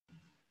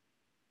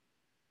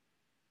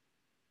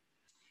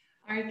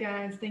All right,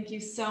 guys, thank you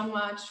so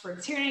much for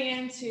tuning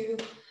in to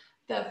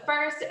the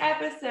first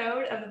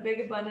episode of the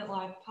Big Abundant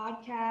Life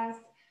podcast.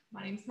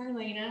 My name is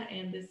Marlena,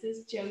 and this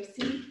is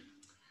Josie.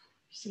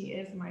 She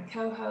is my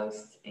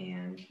co-host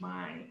and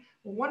my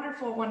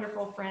wonderful,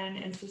 wonderful friend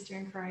and sister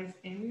in Christ,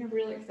 and we are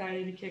really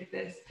excited to kick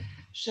this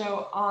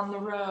show on the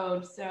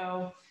road.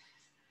 So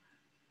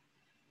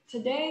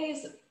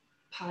today's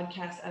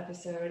podcast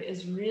episode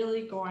is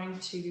really going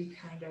to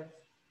kind of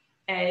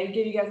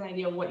give you guys an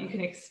idea of what you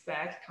can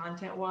expect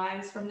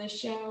content-wise from this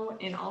show,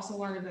 and also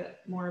learn a bit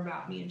more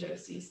about me and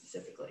Josie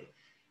specifically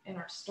and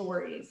our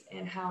stories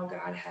and how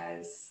God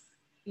has,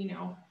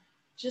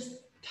 just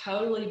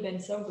totally been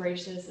so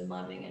gracious and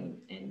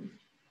loving and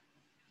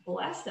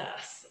blessed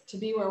us to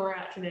be where we're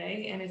at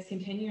today, and is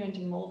continuing to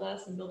mold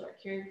us and build our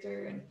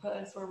character and put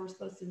us where we're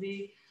supposed to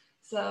be.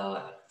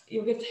 So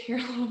you'll get to hear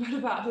a little bit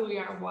about who we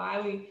are, why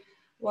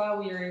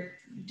we are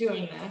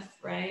doing this,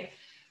 right?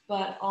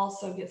 But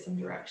also get some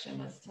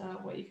direction as to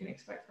what you can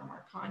expect from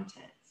our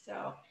content.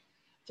 So,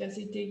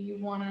 Josie, do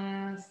you want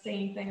to say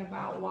anything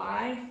about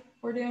why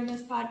we're doing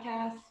this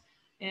podcast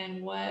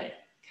and what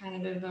kind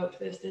of evoked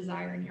this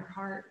desire in your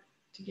heart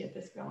to get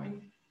this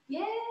going?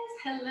 Yes,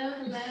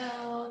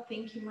 hello.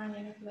 Thank you,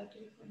 Marlena, for that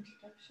beautiful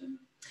introduction.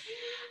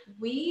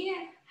 We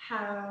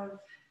have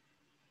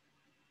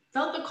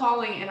felt the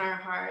calling in our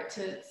heart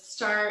to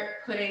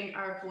start putting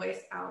our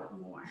voice out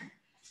more.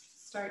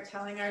 Start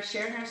sharing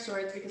our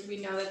stories, because we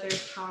know that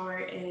there's power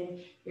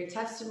in your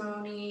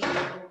testimony,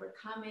 your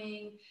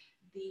overcoming,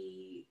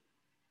 the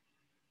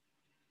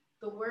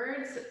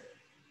words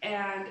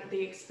and the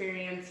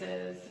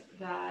experiences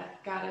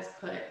that God has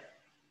put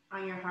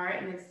on your heart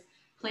and is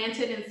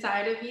planted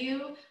inside of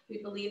you.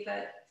 We believe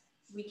that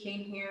we came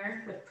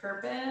here with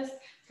purpose.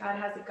 God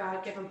has a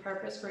God-given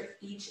purpose for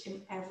each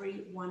and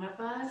every one of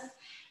us.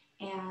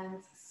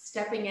 And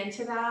stepping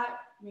into that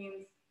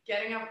means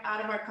getting up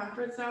out of our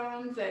comfort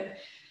zones and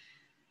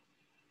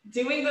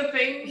doing the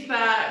things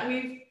that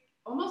we've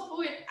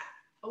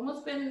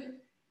almost been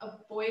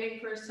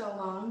avoiding for so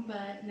long,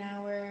 but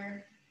now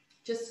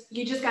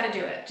you just got to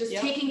do it. Just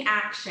taking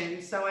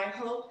action. So I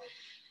hope,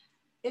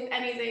 if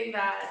anything,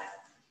 that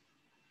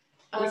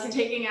us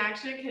taking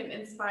action can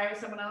inspire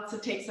someone else to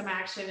take some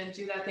action and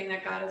do that thing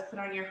that God has put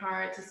on your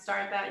heart, to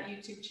start that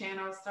YouTube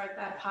channel, start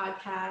that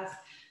podcast,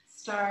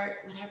 start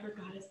whatever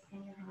God has put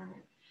on your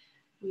heart.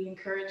 We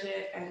encourage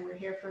it, and we're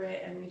here for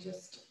it, and we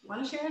just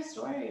want to share a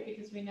story,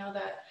 because we know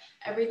that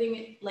everything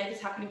in life is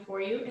happening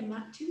for you and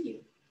not to you.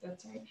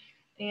 That's right.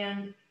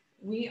 And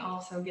we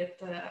also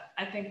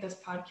I think this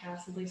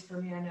podcast, at least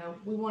for me, I know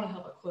we want to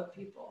help equip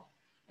people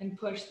and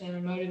push them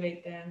and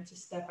motivate them to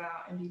step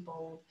out and be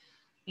bold.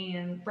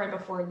 And right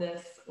before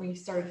this, when you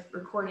started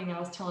recording, I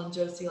was telling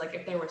Josie,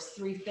 if there was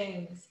 3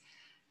 things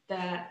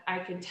that I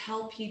could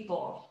tell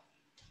people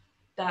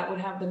that would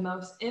have the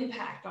most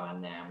impact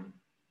on them,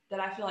 that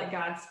I feel like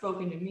God's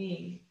spoken to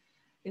me,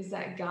 is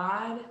that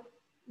God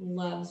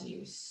loves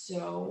you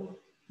so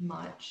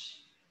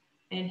much,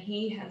 and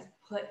He has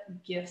put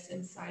gifts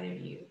inside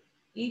of you,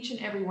 each and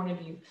every one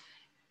of you,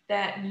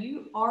 that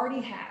you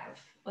already have.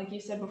 Like you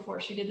said before,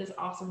 she did this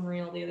awesome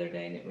reel the other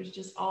day, and it was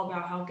just all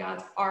about how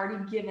God's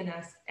already given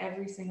us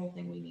every single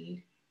thing we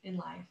need in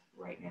life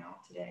right now,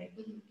 today.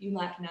 Mm-hmm. You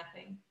lack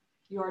nothing.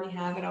 You already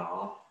have it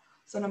all.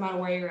 So no matter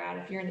where you're at,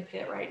 if you're in the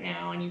pit right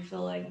now and you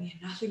feel like, man,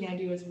 nothing I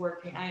do is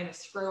working, I am a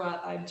screw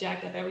up, I've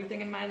jacked up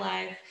everything in my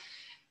life,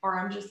 or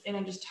I'm just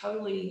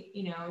totally,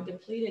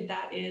 depleted,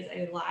 that is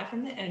a lie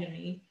from the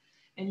enemy.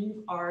 And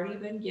you've already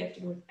been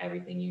gifted with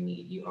everything you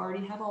need. You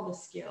already have all the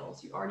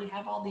skills. You already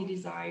have all the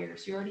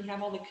desires. You already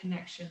have all the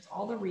connections,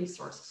 all the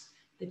resources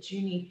that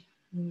you need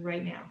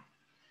right now.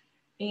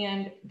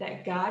 And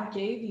that God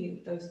gave you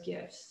those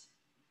gifts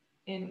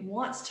and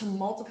wants to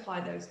multiply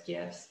those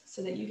gifts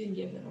so that you can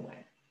give them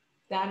away.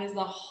 That is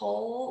the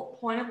whole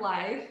point of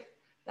life.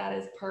 That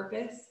is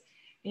purpose.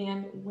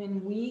 And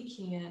when we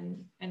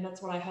can, and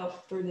that's what I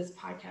hope through this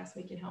podcast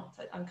we can help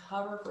to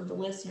uncover for the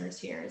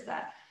listeners here, is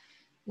that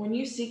when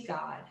you seek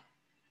God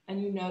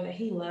and you know that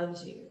He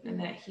loves you and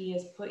that He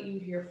has put you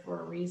here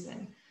for a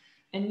reason,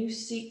 and you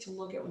seek to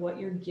look at what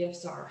your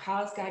gifts are,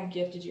 how has God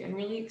gifted you, and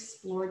really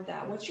explored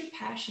that. What's your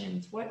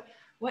passions? What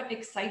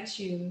excites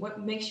you?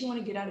 What makes you want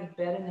to get out of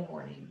bed in the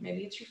morning?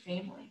 Maybe it's your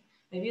family.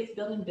 Maybe it's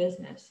building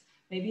business.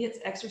 Maybe it's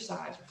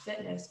exercise or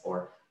fitness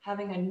or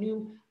having a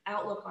new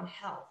outlook on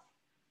health.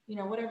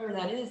 Whatever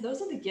that is,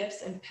 those are the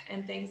gifts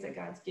and things that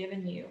God's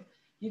given you.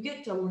 You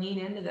get to lean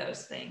into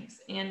those things.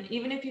 And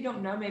even if you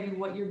don't know maybe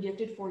what you're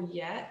gifted for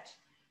yet,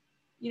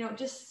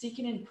 just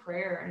seeking in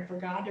prayer and for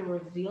God to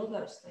reveal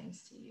those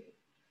things to you.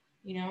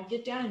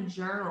 Get down and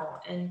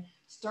journal and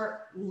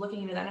start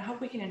looking into that. And I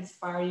hope we can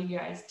inspire you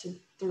guys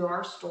through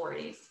our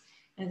stories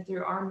and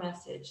through our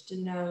message, to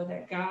know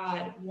that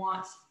God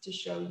wants to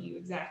show you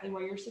exactly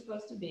where you're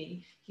supposed to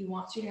be. He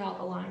wants you to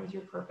help align with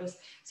your purpose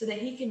so that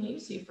He can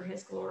use you for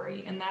His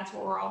glory. And that's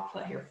what we're all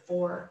put here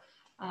for.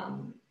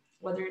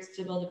 Whether it's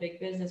to build a big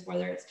business,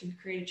 whether it's to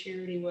create a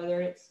charity, whether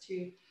it's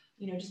to,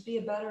 just be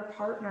a better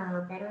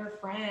partner, a better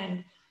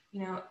friend.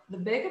 The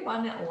big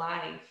abundant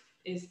life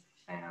is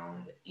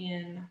found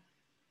in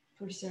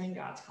pursuing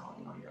God's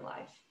calling on your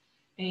life.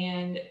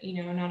 And,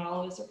 you know, not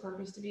all of us are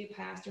purposed to be a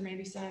pastor.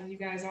 Maybe some of you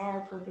guys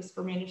are purposed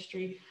for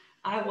ministry.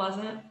 I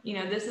wasn't. You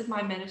know, this is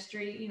my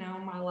ministry, you know,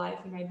 my life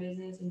and my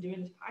business, and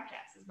doing this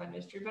podcast is my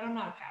ministry, but I'm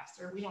not a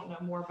pastor. We don't know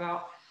more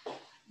about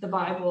the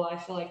Bible, I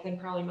feel like, than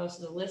probably most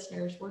of the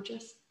listeners. We're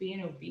just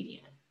being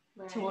obedient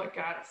to what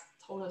God has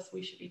told us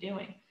we should be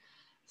doing.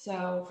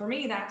 So for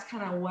me, that's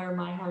kind of where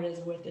my heart is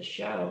with the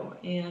show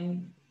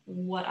and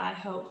what I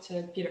hope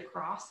to get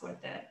across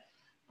with it.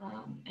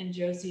 And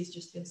Josie's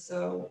just been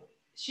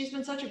she's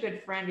been such a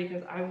good friend,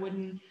 because I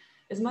wouldn't,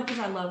 as much as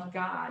I love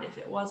God, if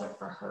it wasn't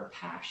for her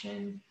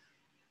passion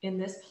in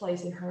this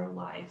place in her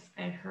life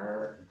and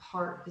her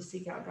heart to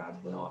seek out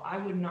God's will, I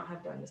would not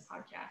have done this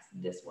podcast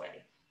this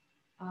way.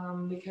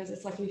 Because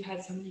it's like we've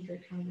had so many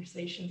great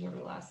conversations over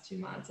the last 2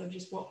 months of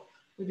just what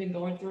we've been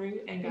going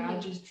through, and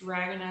God just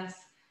dragging us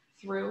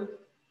through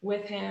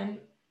with him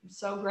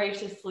so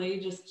graciously,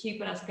 just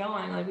keeping us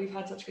going. Like, we've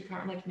had such good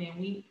conversation. Like,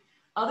 man,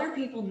 other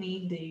people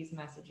need these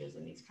messages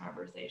and these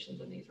conversations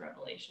and these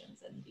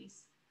revelations and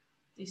these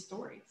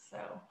stories. So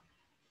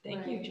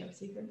thank you,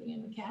 Josie, for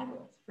being the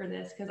catalyst for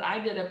this. Because I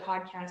did a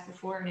podcast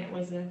before, and it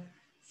was a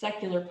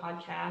secular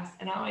podcast,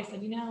 and I always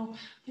said, you know,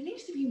 there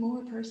needs to be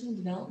more personal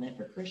development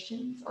for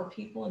Christians or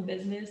people in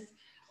business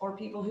or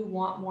people who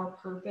want more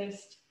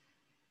purposed,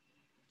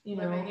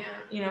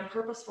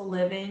 purposeful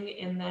living,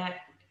 in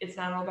that it's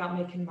not all about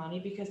making money.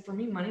 Because for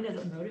me, money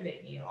doesn't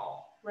motivate me at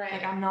all. Right.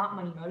 Like, I'm not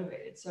money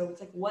motivated. So it's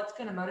like, what's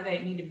going to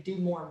motivate me to do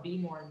more and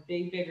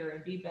be bigger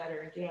and be better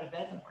and get out of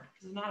bed in the morning?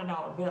 Because it's not a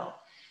dollar bill.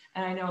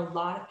 And I know a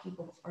lot of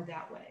people are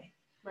that way.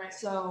 Right.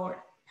 So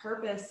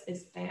purpose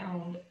is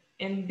found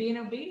in being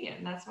obedient.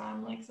 And that's why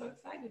I'm like so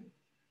excited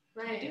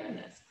to be doing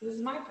this, because this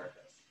is my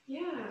purpose.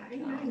 Yeah,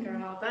 amen,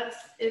 girl.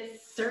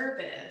 It's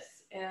service.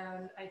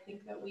 And I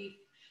think that we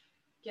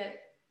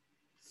get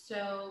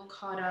so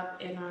caught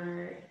up in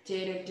our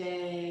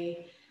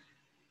day-to-day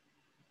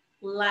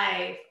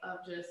life of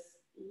just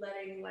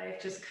letting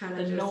life just kind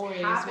of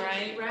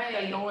happen.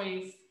 Right. The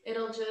noise.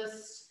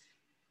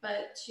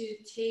 But to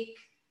take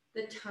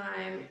the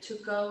time to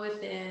go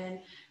within,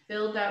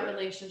 build that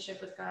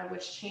relationship with God,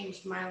 which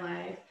changed my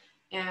life.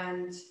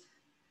 And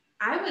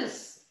I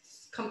was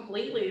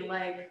completely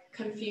like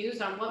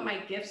confused on what my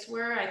gifts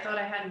were. I thought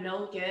I had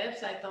no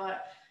gifts. I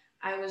thought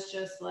I was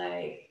just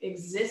like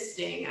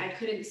existing. I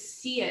couldn't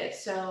see it.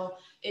 So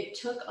it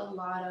took a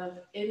lot of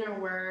inner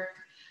work,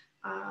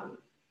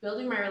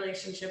 building my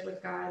relationship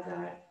with God,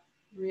 that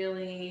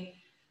really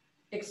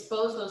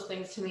exposed those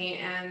things to me.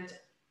 And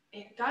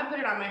God put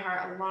it on my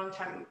heart a long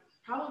time,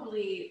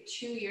 probably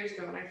 2 years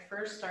ago, when I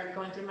first started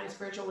going through my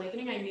spiritual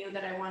awakening. I knew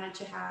that I wanted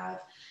to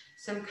have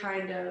some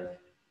kind of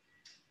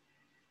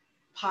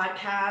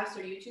podcast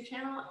or YouTube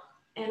channel.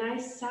 And I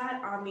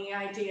sat on the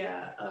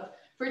idea of,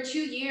 for 2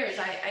 years,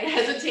 I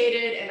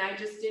hesitated, and I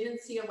just didn't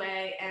see a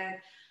way. And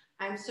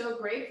I'm so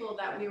grateful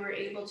that we were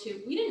able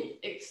to. We didn't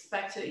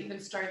expect to even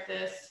start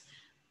this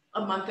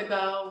a month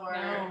ago, or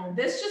no.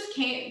 This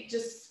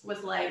just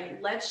was like,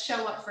 let's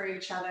show up for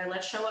each other.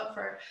 Let's show up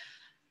for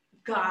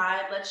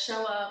God. Let's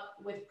show up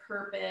with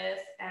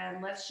purpose,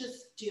 and let's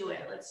just do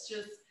it. Let's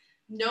just,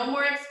 no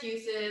more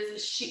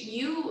excuses.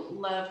 You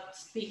love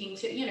speaking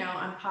to,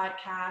 on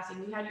podcasts,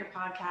 and you had your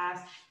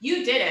podcast.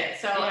 You did it.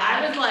 So yeah.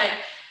 I was like,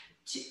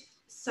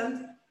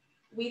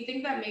 we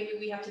think that maybe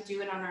we have to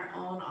do it on our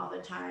own all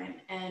the time,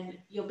 and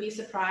you'll be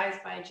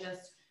surprised by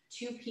just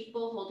 2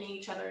 people holding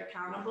each other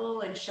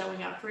accountable and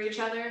showing up for each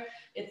other.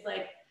 It's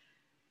like,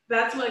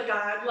 that's what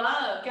God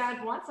loves.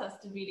 God wants us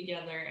to be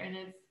together, and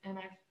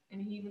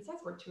he even says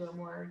where 2 or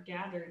more are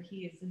gathered,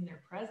 he is in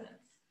their presence,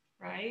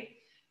 right?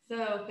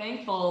 So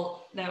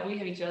thankful that we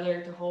have each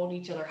other to hold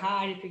each other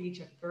high, to pick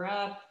each other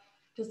up,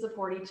 to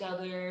support each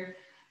other.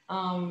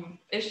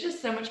 It's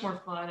just so much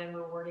more fun and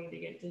rewarding to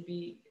get to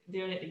be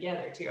doing it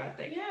together too, I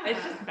think. Yeah.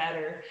 It's just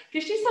better,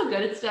 because she's so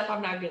good at stuff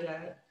I'm not good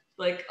at.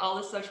 Like all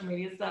the social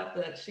media stuff,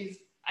 that she's,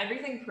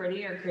 everything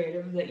pretty or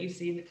creative that you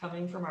see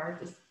coming from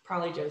art is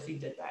probably Josie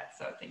did that.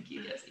 So thank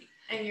you, Josie.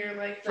 And you're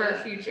like for a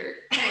future.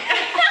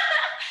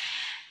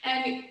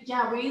 And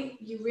yeah,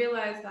 you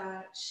realize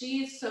that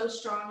she's so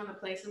strong in the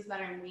places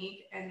that I'm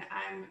weak, and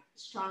I'm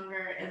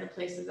stronger in the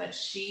places that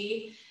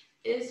she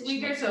is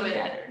weaker. So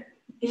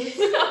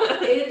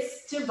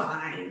it's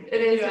divine.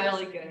 It is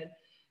really good.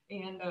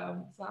 And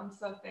so I'm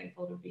so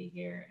thankful to be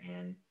here,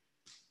 and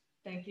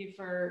thank you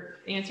for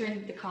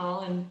answering the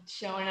call and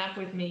showing up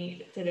with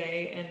me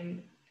today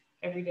and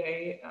every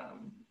day.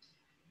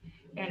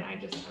 And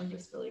I'm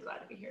just really glad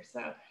to be here.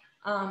 So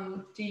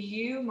do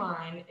you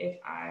mind if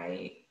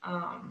I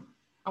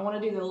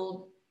want to do the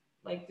little,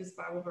 like, this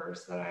Bible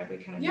verse that I've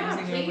been kind of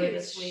using over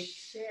this week.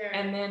 Share.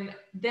 And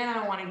then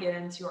I want to get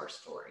into our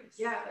stories.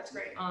 Yeah, that's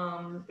great.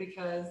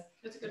 Because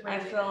that's a good way I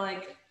feel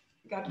like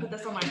God put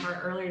this on my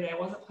heart earlier today. I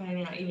wasn't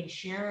planning on even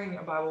sharing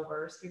a Bible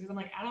verse, because I'm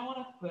like, I don't want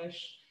to push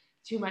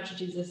too much of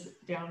Jesus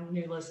down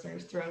new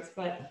listeners' throats.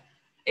 But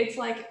it's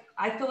like,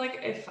 I feel like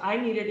if I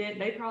needed it,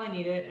 they probably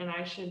need it, and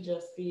I should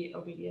just be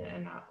obedient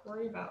and not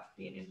worry about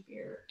being in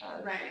fear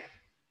of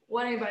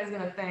what anybody's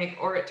going to think,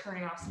 or it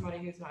turning off somebody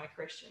who's not a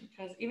Christian.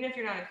 Because even if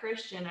you're not a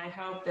Christian, I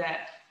hope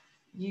that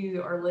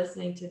you are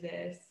listening to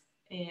this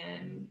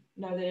and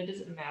know that it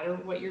doesn't matter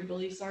what your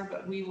beliefs are,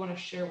 but we want to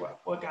share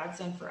what God's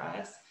done for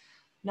us.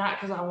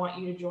 Not because I want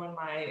you to join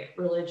my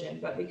religion,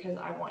 but because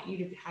I want you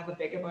to have a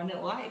big,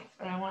 abundant life.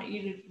 And I want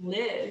you to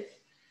live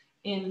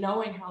in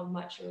knowing how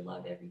much you're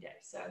loved every day.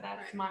 So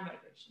that's my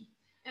motivation.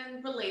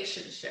 And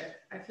relationship.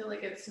 I feel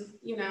like it's,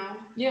 you know.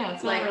 Yeah,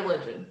 it's like, not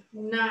religion.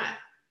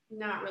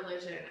 Not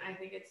religion. I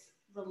think it's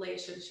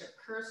relationship,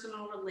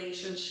 personal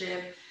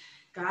relationship.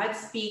 God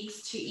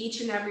speaks to each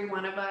and every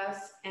one of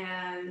us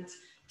and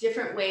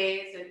different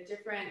ways, and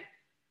different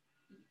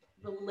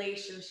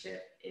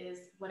relationship is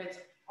what it's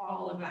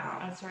all about.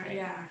 That's right.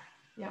 Yeah.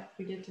 Yep.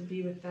 We get to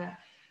be with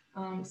that.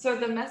 So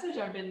the message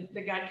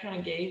that God kind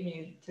of gave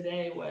me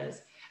today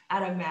was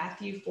out of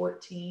Matthew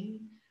 14,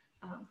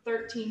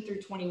 13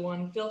 through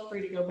 21. Feel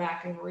free to go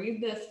back and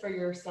read this for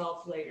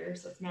yourself later.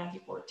 So it's Matthew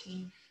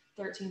 14,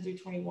 13 through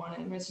 21.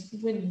 And it's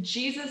when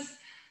Jesus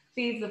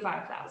feeds the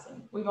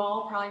 5,000. We've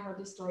all probably heard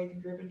this story if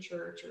you grew up in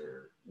church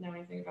or know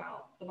anything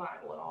about the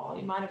Bible at all.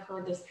 You might have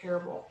heard this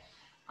parable.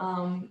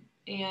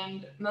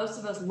 And most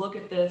of us look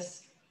at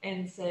this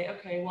and say,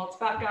 okay, well, it's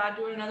about God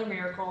doing another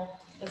miracle.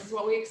 This is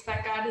what we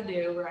expect God to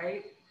do,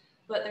 right?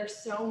 But there's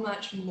so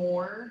much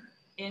more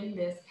in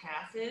this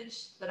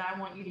passage that I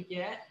want you to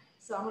get.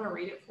 So I'm going to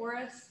read it for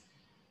us.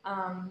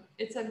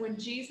 It said, when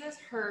Jesus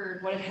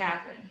heard what had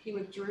happened, he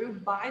withdrew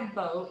by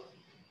boat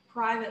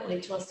privately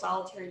to a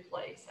solitary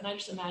place. And I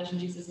just imagine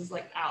Jesus is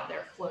like out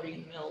there floating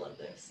in the middle of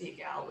the Sea of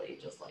Galilee,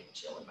 just like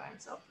chilling by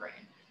himself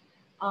praying.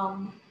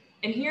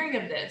 And hearing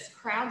of this,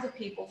 crowds of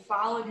people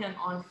followed him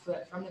on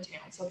foot from the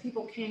town. So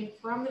people came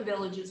from the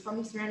villages, from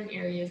the surrounding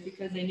areas,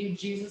 because they knew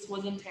Jesus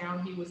was in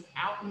town. He was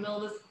out in the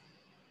middle of this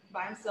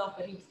by himself,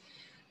 but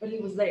he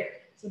was there.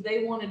 So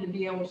they wanted to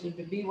be able to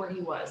be where he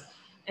was.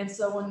 And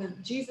so when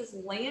Jesus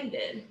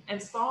landed and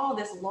saw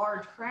this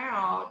large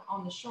crowd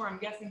on the shore, I'm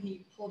guessing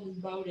he pulled his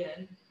boat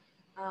in.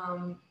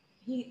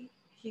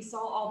 He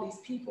saw all these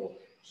people.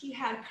 He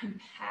had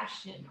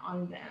compassion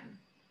on them.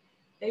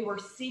 They were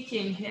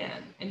seeking him,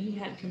 and he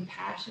had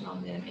compassion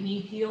on them, and he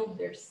healed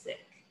their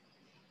sick.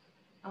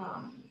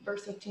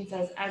 Verse 15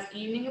 says, as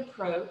evening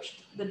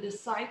approached, the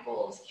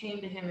disciples came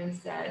to him and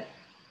said,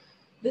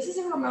 this is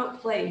a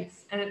remote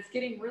place, and it's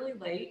getting really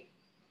late.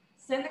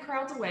 Send the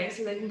crowds away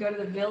so they can go to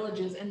the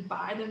villages and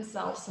buy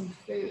themselves some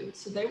food.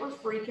 So they were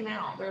freaking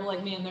out. They're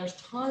like, man, there's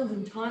tons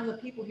and tons of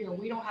people here.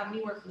 We don't have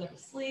anywhere for them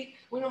to sleep.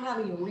 We don't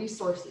have any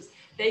resources.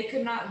 They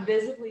could not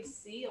visibly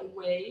see a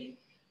way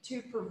to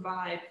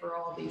provide for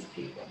all these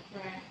people.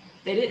 Right.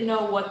 They didn't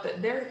know what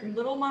their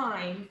little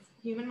minds,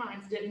 human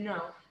minds, didn't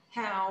know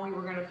how we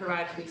were going to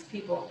provide for these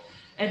people.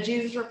 And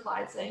Jesus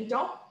replied saying, they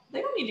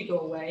don't need to go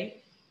away.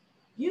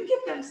 You give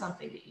them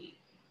something to eat.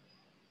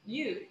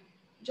 You,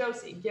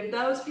 Josie, give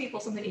those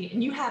people something to eat,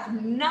 and you have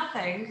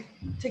nothing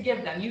to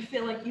give them. You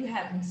feel like you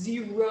have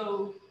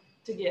zero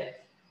to give.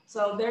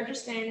 So they're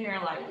just standing there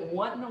like,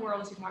 what in the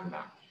world is he talking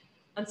about?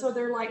 And so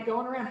they're like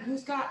going around,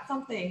 who's got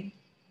something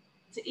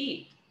to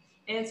eat?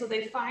 And so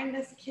they find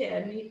this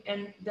kid,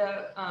 and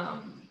the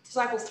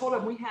disciples told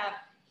him, we have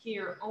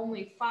here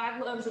only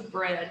 5 loaves of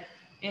bread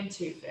and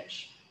 2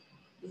 fish.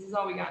 This is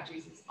all we got,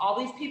 Jesus. All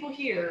these people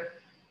here,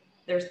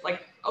 there's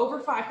like over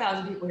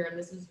 5,000 people here, and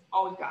this is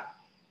all we've got.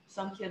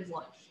 Some kid's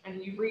lunch.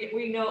 And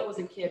we know it was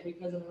a kid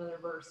because of another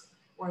verse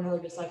where another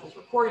disciple's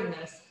recording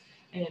this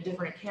in a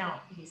different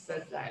account. He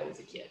says that it was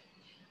a kid.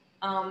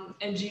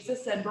 And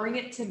Jesus said, bring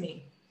it to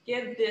me.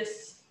 Give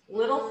this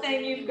little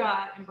thing you've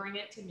got and bring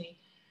it to me.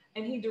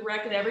 And he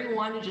directed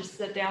everyone to just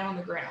sit down on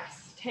the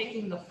grass.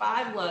 Taking the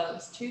 5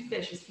 loaves, 2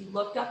 fishes, he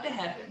looked up to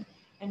heaven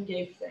and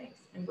gave thanks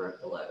and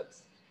broke the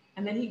loaves.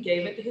 And then he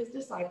gave it to his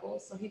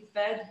disciples. So he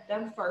fed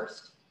them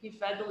first. He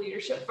fed the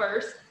leadership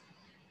first.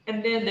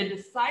 And then the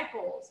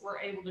disciples were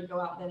able to go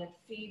out then and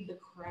feed the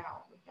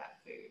crowd with that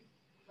food.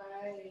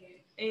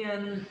 Right.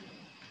 And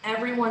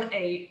everyone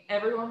ate.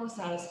 Everyone was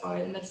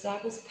satisfied. And the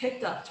disciples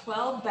picked up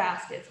 12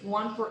 baskets,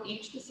 1 for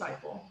each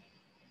disciple,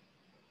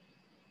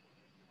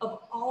 of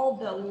all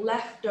the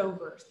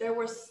leftovers. There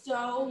was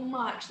so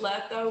much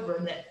left over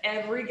that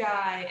every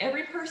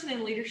person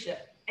in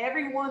leadership,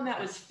 everyone that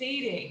was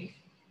feeding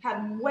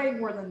had way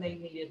more than they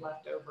needed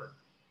left over.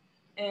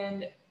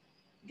 And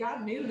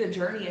God knew the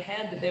journey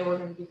ahead that they were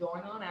going to be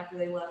going on after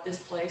they left this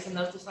place, and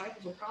those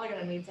disciples were probably going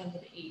to need something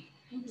to eat.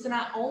 Mm-hmm. So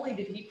not only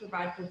did he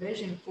provide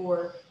provision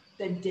for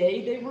the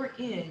day they were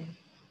in,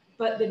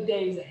 but the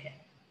days ahead.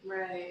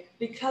 Right.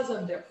 Because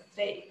of their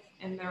faith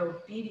and their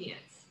obedience.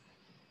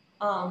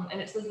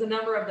 And it says the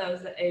number of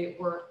those that ate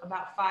were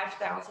about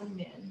 5,000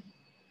 men,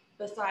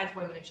 besides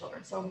women and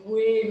children. So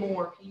way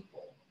more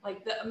people.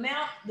 Like the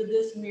amount that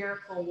this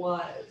miracle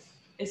was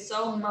is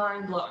so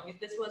mind-blowing. If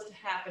this was to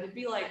happen, it'd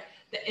be like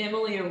the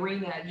Emily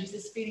Arena,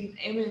 Jesus feeding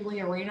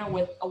Emily Arena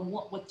with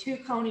 2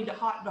 Coney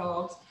hot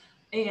dogs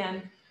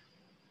and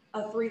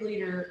a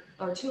 3-liter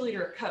or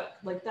 2-liter of Coke.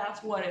 Like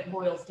that's what it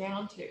boils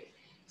down to.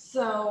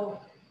 So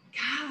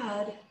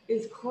God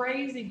is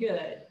crazy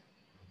good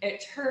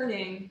at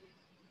turning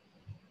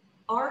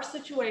our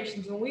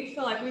situations when we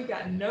feel like we've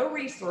got no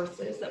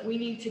resources, that we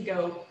need to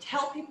go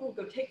tell people,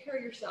 go take care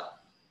of yourself.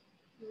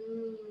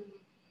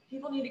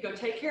 People need to go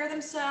take care of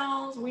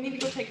themselves. We need to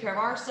go take care of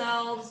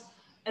ourselves.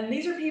 And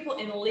these are people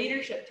in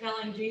leadership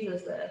telling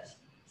Jesus this.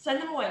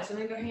 Send them away so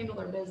they can go handle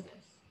their business.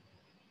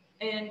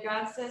 And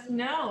God says,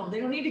 no,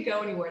 they don't need to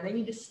go anywhere. They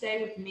need to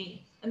stay with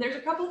me. And there's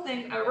a couple of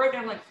things. I wrote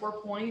down like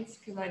 4 points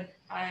because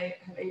I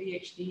have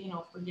ADHD and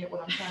I'll forget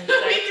what I'm trying to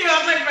say. Me too.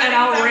 I'm like, and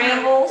I'll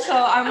ramble.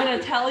 So I'm going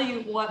to tell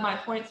you what my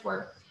points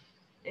were.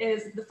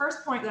 Is the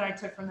first point that I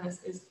took from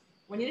this is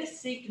we need to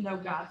seek to know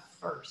God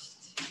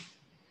first.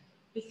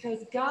 Because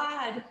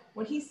God,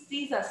 when he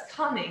sees us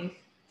coming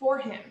for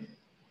him,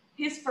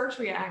 his first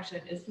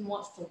reaction is he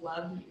wants to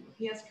love you.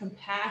 He has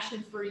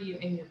compassion for you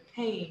in your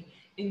pain,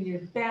 in your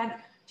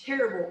bad,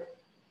 terrible,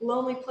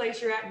 lonely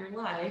place you're at in your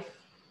life.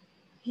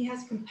 He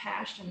has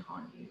compassion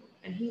on you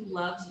and he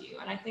loves you.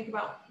 And I think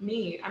about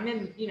me, I'm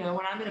in,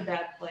 when I'm in a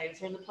bad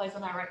place or in the place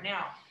I'm at right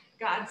now,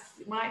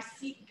 when I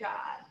seek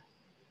God,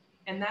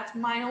 and that's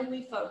my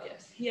only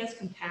focus, he has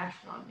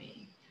compassion on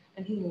me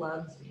and he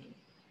loves me.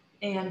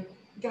 And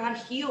God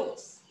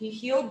heals. He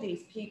healed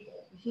these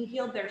people. He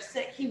healed their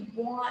sick. He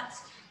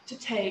wants to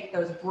take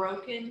those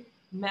broken,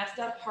 messed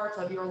up parts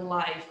of your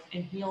life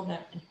and heal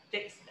them and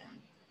fix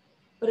them.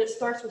 But it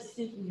starts with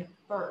seeking him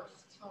first.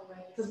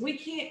 Because we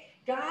can't,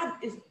 God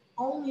is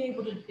only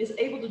able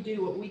to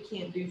do what we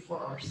can't do for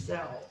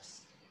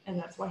ourselves. And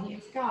that's why he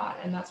is God.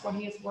 And that's why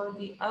he is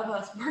worthy of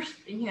us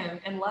worshiping him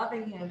and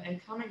loving him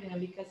and coming to him,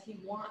 because he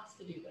wants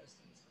to do those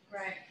things.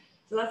 Right.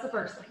 So that's the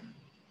first thing.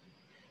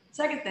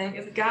 Second thing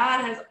is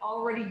God has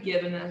already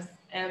given us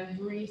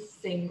every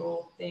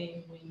single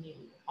thing we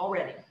need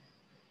already.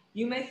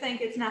 You may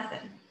think it's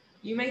nothing.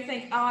 You may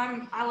think,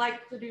 I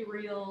like to do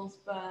reels,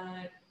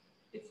 but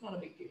it's not a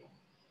big deal.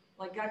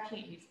 Like, God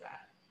can't use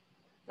that.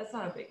 That's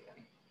not a big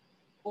thing.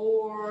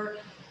 Or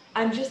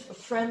I'm just a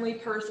friendly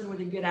person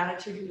with a good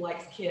attitude who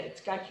likes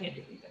kids. God can't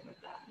do anything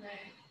with that. Right.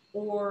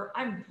 Or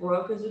I'm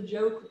broke as a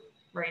joke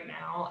right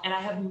now and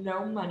I have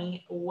no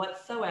money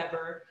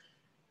whatsoever.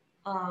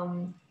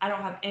 I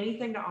don't have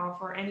anything to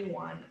offer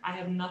anyone. I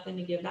have nothing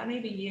to give. That may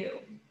be you.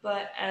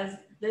 But as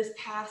this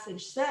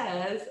passage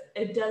says,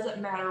 it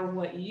doesn't matter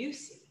what you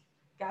see.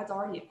 God's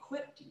already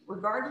equipped you.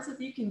 Regardless if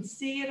you can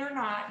see it or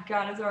not,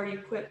 God has already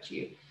equipped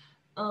you.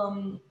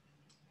 And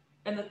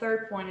the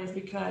third point is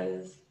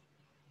because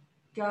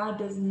God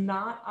does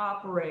not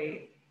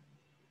operate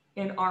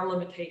in our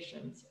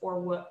limitations or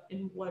what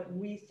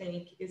we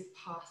think is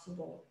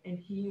possible. And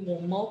he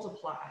will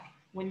multiply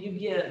when you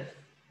give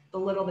the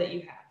little that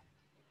you have.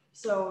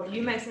 So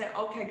you may say,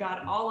 okay,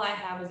 God, all I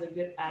have is a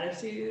good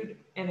attitude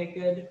and a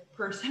good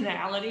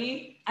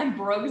personality. I'm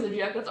broke as a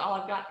joke. That's all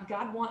I've got.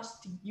 God wants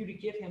you to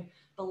give him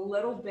the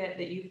little bit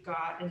that you've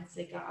got and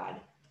say,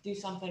 God, do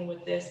something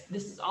with this.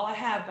 This is all I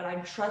have, but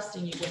I'm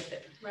trusting you with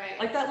it. Right.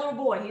 Like that little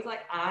boy, he's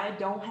like, I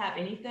don't have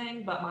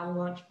anything but my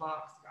lunchbox,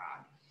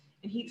 God.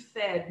 And he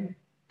fed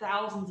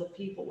thousands of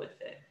people with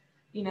it.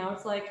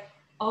 It's like,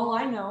 all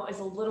I know is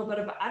a little bit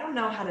about, I don't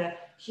know how to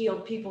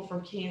heal people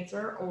from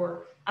cancer,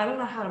 or I don't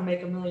know how to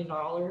make $1 million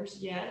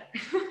yet.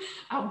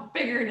 I'm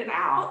figuring it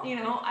out.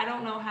 I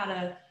don't know how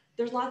to,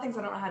 there's a lot of things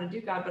I don't know how to do,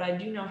 God, but I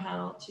do know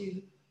how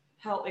to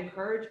help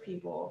encourage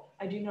people.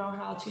 I do know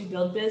how to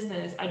build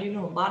business. I do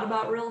know a lot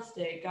about real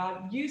estate.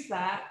 God, use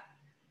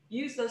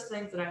those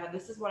things that I have.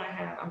 This is what I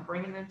have. I'm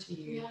bringing them to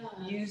you.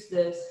 Yeah. Use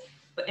this.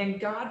 And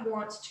God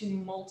wants to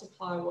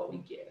multiply what we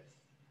give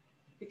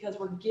because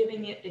we're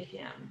giving it to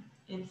him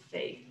in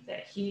faith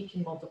that he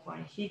can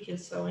multiply. He can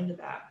sow into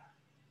that.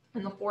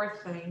 And the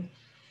fourth thing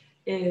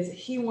is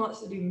he wants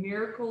to do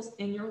miracles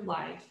in your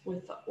life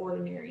with the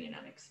ordinary and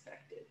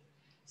unexpected.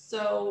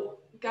 So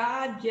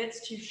God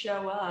gets to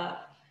show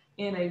up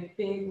in a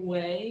big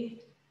way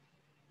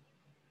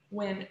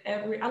when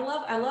I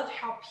love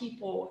how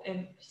people,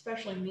 and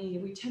especially me,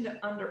 we tend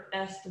to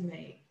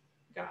underestimate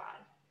God.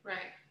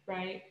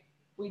 Right?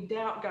 We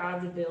doubt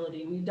God's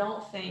ability. We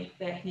don't think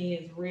that he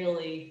is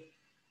really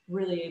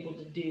able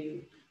to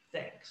do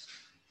things.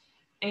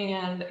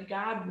 And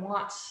God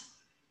loves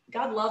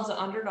an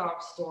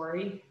underdog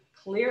story.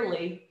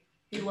 Clearly,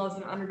 he loves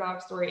an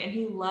underdog story, and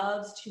he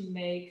loves to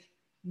make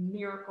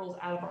miracles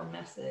out of our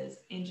messes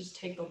and just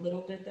take the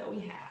little bit that we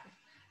have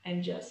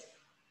and just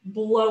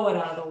blow it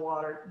out of the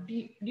water.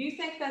 Do you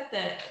think that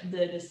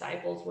the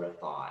disciples would have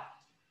thought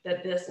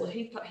that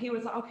he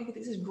was like, okay,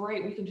 this is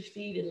great. We can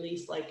feed at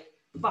least like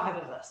 5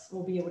 of us.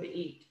 We'll be able to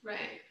eat. Right.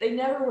 They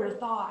never would have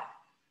thought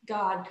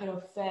God could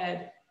have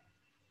fed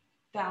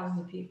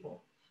thousands of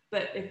people.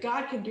 But if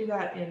God could do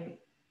that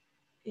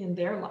in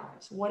their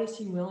lives, what is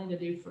he willing to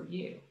do for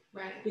you?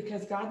 Right.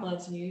 Because God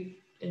loves you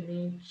and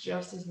me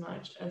just as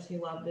much as he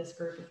loved this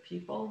group of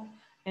people.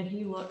 And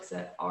he looks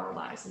at our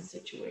lives and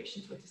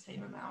situations with the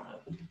same amount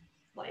of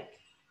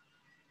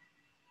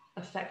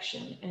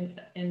affection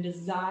and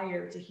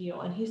desire to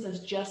heal. And he says,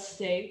 just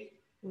stay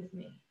with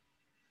me.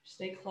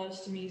 Stay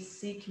close to me,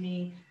 seek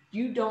me.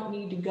 You don't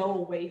need to go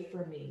away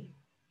from me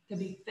to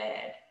be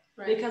fed.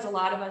 Right. Because a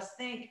lot of us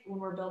think when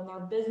we're building our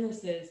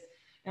businesses,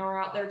 and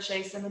we're out there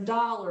chasing a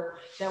dollar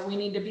that we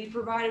need to be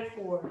provided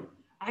for.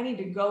 I need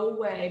to go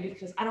away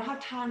because I don't have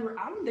time.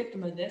 I'm a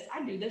victim of this.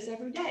 I do this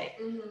every day.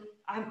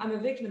 I'm a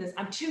victim of this.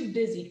 I'm too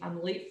busy.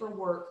 I'm late for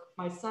work.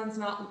 My son's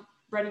not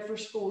ready for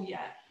school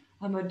yet.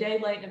 I'm a day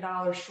late and a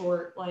dollar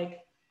short. Like,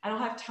 I don't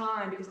have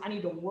time because I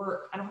need to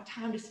work. I don't have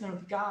time to spend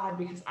with God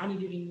because I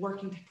need to be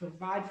working to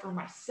provide for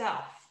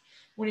myself.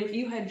 When if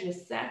you had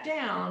just sat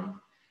down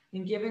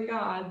and given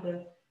God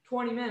the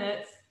 20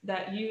 minutes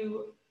that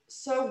you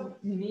so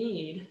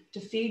need to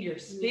feed your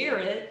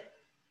spirit,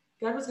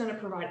 God was going to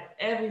provide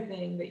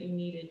everything that you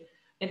needed.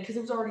 And because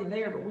it was already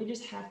there, but we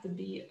just have to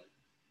be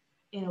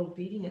in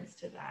obedience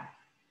to that.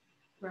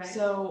 Right.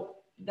 So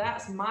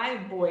that's my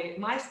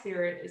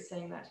spirit is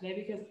saying that today,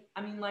 because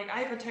I mean, like,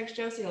 I even text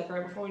Josie like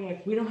right before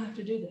we don't have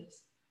to do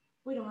this.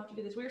 We don't have to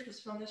do this. We were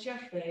supposed to film this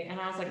yesterday. And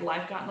I was like,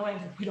 life got in the way. I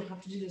was like, we don't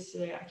have to do this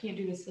today. I can't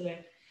do this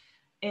today.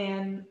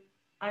 And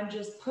I'm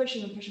just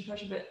pushing and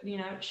pushing, but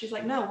she's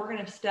like, no, we're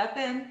going to step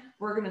in,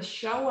 we're going to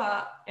show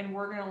up, and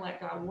we're going to let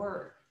God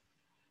work.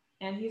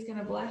 And he's going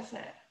to bless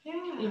it.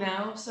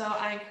 Yeah. So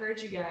I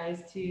encourage you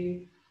guys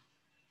to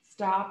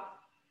stop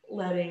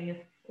letting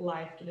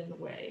life get in the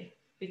way,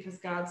 because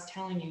God's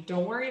telling you,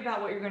 don't worry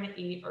about what you're going to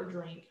eat or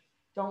drink.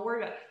 Don't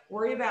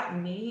worry about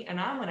me,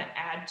 and I'm going to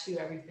add to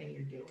everything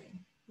you're doing.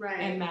 Right.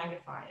 And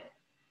magnify it.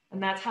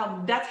 And that's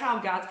how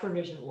God's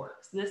provision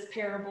works. This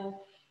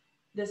parable,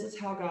 this is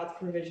how God's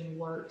provision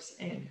works.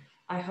 And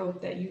I hope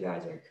that you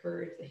guys are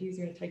encouraged that he's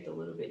going to take the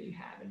little bit you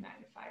have and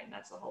magnify it. And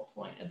that's the whole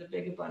point of the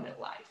big abundant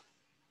life.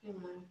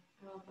 Amen.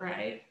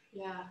 Right?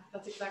 Yeah,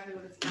 that's exactly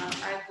what it's about.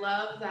 I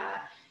love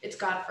that it's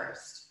God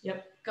first.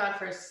 Yep. God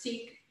first.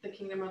 Seek the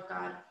kingdom of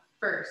God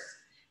first.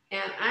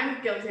 And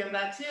I'm guilty of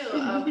that too,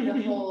 of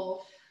the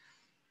whole,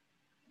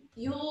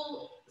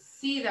 you'll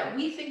see that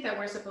we think that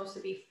we're supposed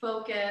to be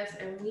focused,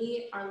 and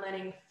we are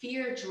letting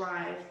fear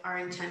drive our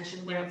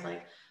intention, where it's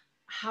like,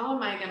 how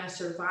am I going to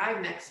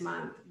survive next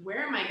month? Where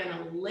am I going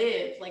to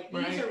live? Like,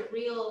 these are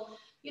real,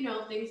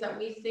 things that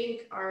we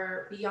think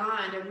are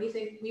beyond, and we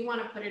think we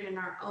want to put it in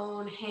our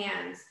own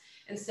hands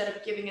instead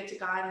of giving it to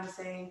God and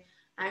saying,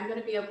 I'm going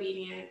to be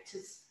obedient to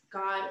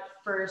God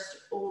first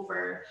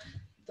over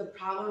the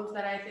problems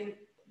that I think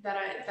that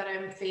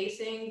I'm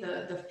facing,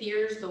 the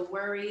fears, the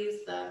worries,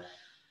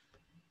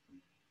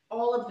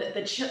 all of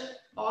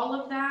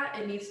that.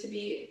 It needs to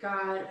be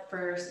God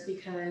first,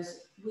 because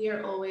we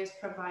are always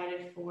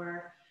provided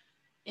for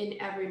in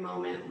every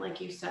moment. Like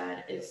you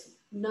said, is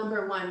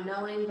number one,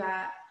 knowing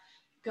that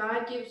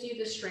God gives you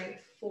the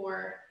strength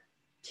for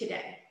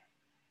today.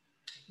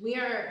 We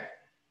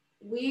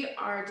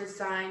are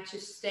designed to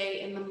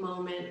stay in the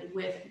moment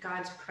with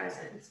God's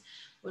presence.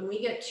 When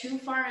we get too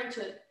far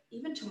into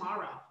even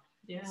tomorrow,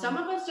 some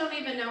of us don't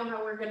even know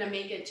how we're going to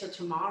make it till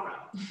tomorrow.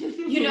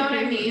 You know what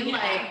I mean?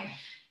 Like,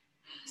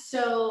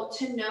 so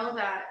to know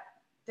that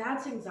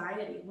that's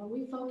anxiety. When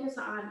we focus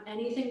on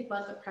anything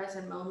but the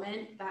present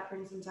moment, that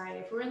brings anxiety.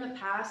 If we're in the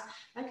past,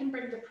 that can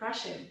bring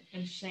depression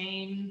and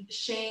shame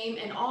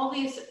and all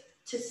these.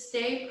 To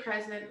stay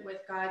present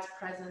with God's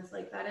presence,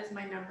 like, that is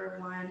my number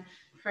one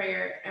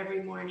prayer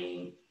every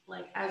morning.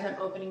 Like, as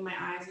I'm opening my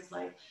eyes, is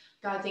like,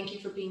 God, thank you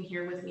for being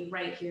here with me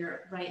right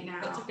here, right now.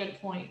 That's a good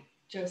point,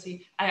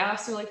 Josie. I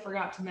also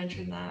forgot to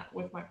mention that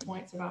with my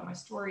points about my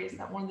story, is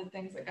that one of the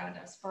things that God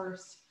does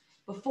first,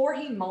 before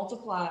he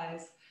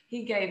multiplies,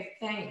 he gave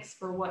thanks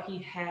for what he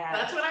had.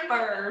 That's what I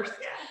first.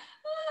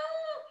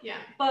 Yeah.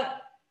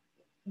 But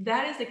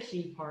that is the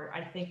key part.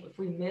 I think if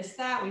we miss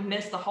that, we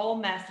miss the whole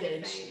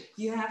message.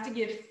 You have to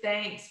give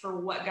thanks for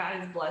what God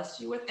has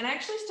blessed you with. And I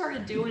actually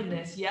started doing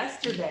this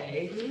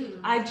yesterday.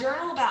 I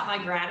journal about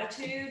my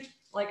gratitude.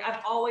 Like,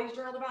 I've always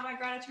journaled about my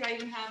gratitude. I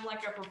even have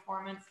like a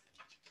performance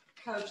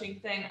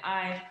coaching thing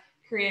I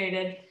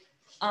created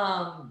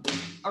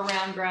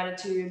around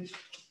gratitude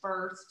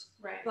first.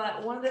 Right.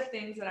 But one of the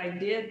things that I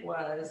did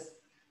was,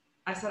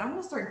 I said, I'm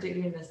going to start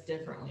doing this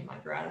differently, my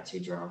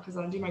gratitude journal, because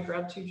I do my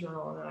gratitude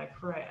journal and then I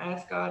pray. I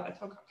ask God, I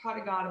talk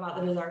to God about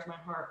the desires of my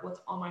heart,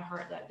 what's on my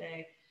heart that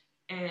day.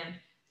 And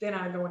then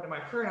I go into my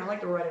prayer, and I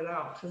like to write it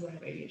out because I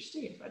have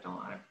ADHD. If I don't,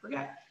 I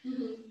forget.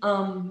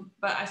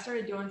 But I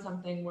started doing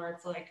something where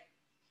it's like,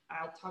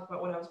 I'll talk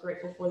about what I was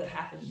grateful for that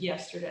happened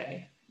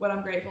yesterday, what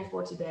I'm grateful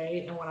for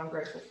today, and what I'm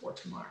grateful for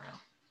tomorrow.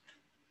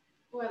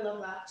 Oh, I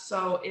love that.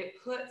 So it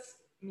puts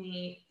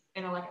me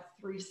in a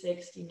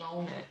 360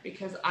 moment,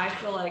 because I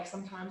feel like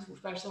sometimes,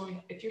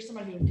 especially if you're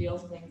somebody who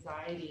deals with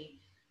anxiety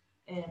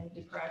and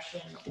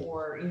depression,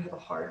 or you have a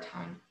hard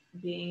time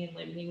being and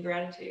living in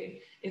gratitude,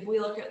 if we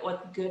look at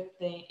what good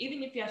thing,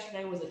 even if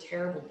yesterday was a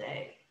terrible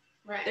day,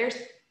 right? There's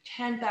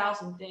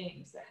 10,000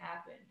 things that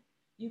happened.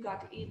 You got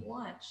to eat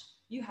lunch.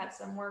 You had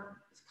somewhere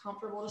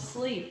comfortable to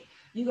sleep.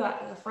 You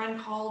got a friend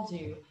called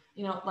you.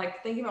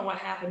 Thinking about what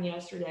happened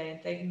yesterday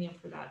and thanking him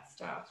for that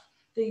stuff.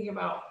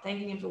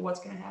 Thanking him for what's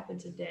going to happen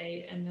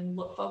today, and then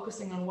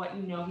focusing on what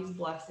he's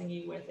blessing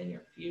you with in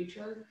your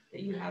future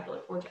that you have to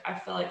look forward to. I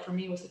feel like for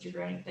me it was such a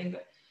grounding thing,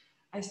 but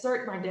I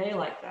start my day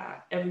like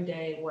that every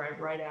day, where I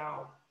write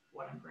out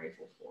what I'm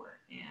grateful for,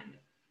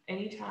 and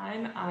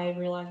anytime I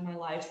realize my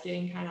life's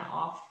getting kind of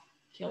off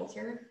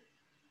kilter,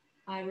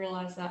 I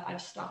realize that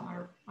I've stopped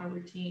my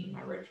routine,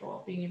 my ritual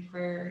of being in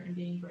prayer and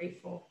being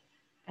grateful.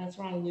 And that's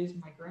when I lose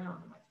my ground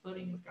and my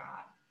footing with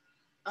God.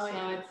 Oh, so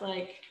yeah. It's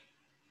like,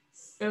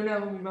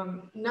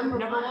 number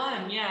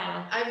one.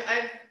 Yeah.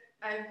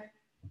 I've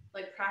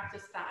like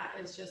practiced that.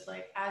 It's just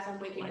like, as I'm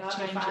waking Life up,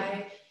 changing. if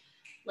I,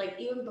 like,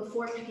 even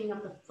before picking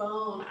up the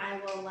phone, I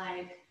will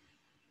like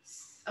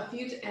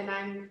and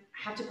I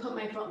have to put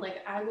my phone,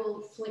 like, I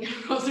will fling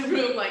across the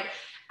room. Like,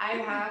 I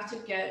have to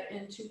get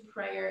into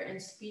prayer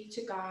and speak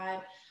to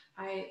God.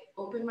 I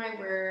open my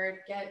word,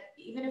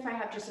 even if I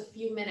have just a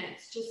few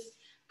minutes, just,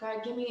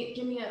 God, give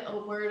me a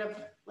word of,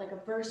 like,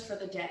 a verse for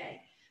the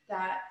day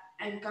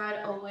and God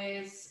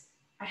always,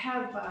 I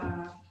have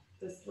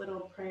this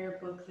little prayer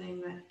book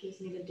thing that gives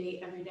me the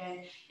date every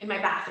day in my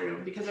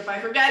bathroom, because if I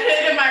forget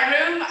it in my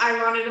room,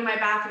 I want it in my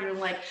bathroom.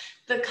 Like,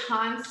 the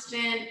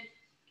constant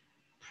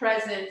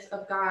presence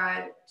of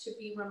God, to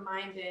be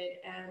reminded.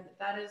 And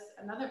that is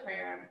another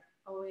prayer.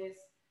 I'm always,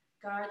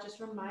 God, just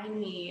remind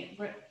me,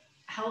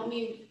 help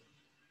me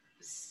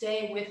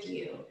stay with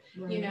you.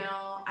 Right. You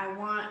know, I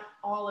want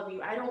all of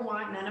you. I don't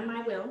want none of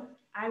my will.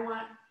 I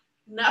want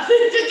nothing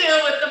to do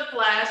with the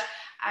flesh.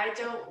 I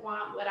don't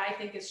want what I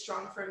think is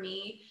strong for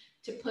me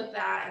to put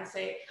that and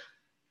say,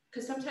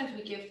 because sometimes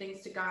we give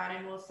things to God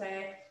and we'll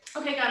say,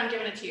 okay, God, I'm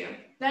giving it to you.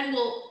 Then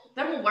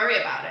we'll worry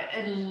about it.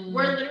 And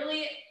we're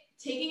literally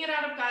taking it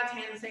out of God's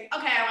hands and saying,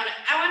 okay,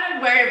 I want to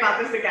worry about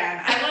this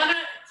again. I want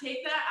to take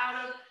that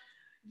out of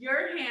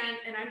your hand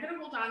and I'm going to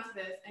hold on to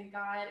this. And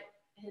God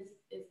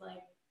is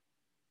like,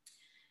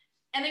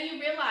 and then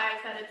you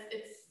realize that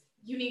it's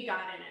you need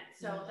God in it.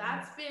 So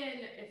that's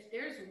been, if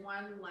there's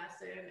one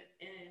lesson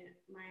in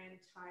my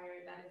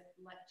entire, that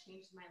has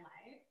changed my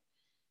life,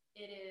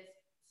 it is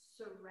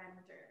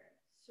surrender.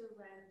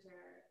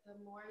 The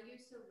more you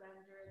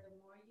surrender, the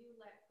more you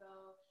let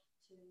go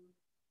to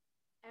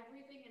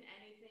everything and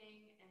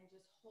anything, and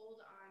just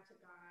hold on to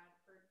God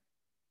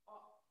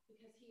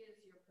because He is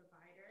your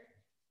provider,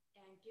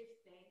 and give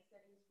thanks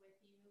that He's with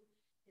you,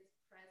 His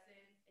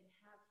presence, and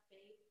have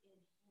faith in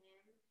Him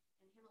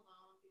and Him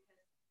alone.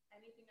 Because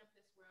anything of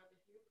this world,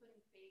 if you're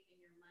putting faith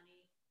in your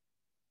money,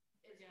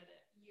 forget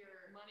it.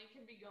 Your money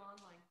can be gone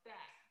like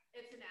that.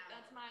 It's an hour.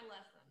 That's my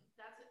lesson.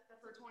 That's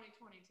for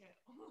 2022.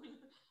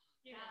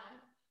 You know,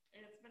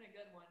 and it's been a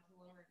good one to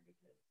learn,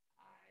 because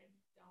I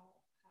don't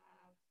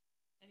have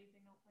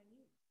anything else I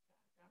need.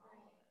 God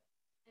all of it.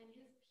 And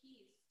His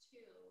peace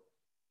too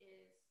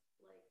is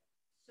like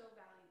so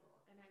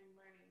valuable, and I'm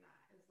learning that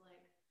is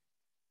like,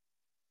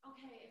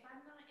 okay, if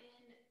I'm not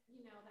in,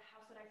 you know, the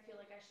house that I feel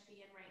like I should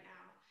be in right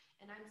now,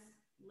 and I'm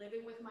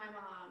living with my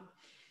mom,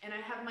 and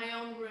I have my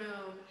own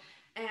room,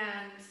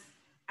 and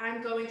I'm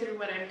going through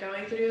what I'm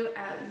going through,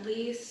 at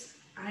least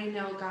I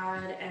know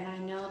God, and I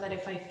know that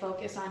if I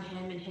focus on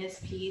Him and His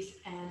peace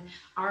and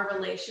our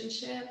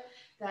relationship,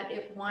 that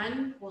it,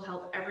 one, will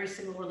help every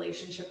single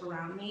relationship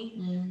around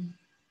me.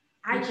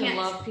 I can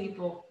love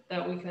people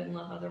that we couldn't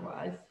love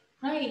otherwise.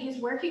 Right.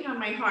 He's working on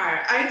my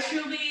heart. I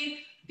truly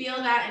feel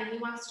that, and He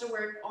wants to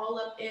work all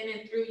up in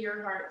and through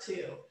your heart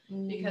too,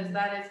 because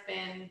that has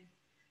been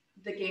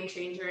the game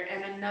changer.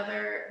 And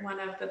another one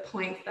of the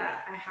points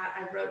that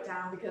I wrote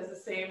down, because the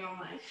same, I'm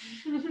like,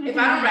 if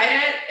I don't write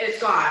it, it's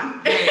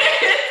gone.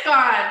 It's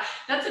gone.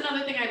 That's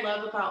another thing I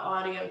love about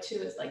audio too,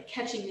 is like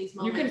catching these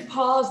moments. You can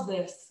pause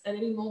this at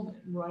any moment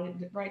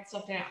and write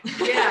stuff down.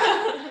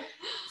 Yeah.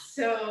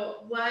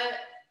 So what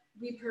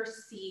we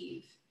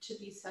perceive to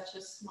be such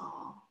a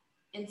small,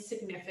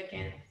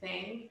 insignificant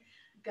thing,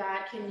 God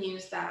can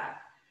use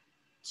that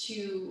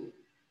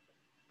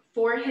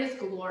for His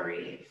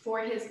glory, for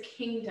His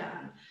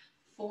kingdom,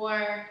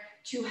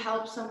 to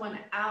help someone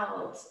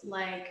else,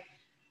 like,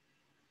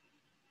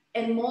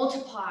 and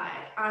multiply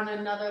on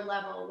another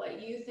level. What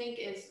you think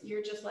is,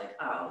 you're just like,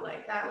 oh,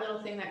 like that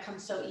little thing that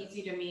comes so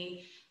easy to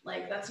me,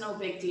 like that's no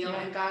big deal.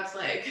 Yeah. And God's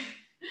like,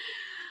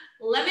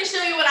 let me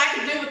show you what I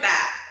can do with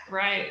that.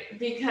 Right.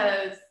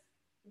 Because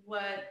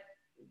what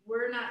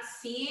we're not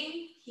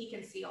seeing, He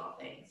can see all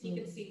things. He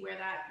can see where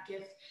that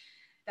gift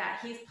that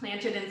He's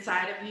planted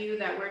inside of you,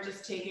 that we're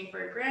just taking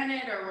for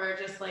granted, or we're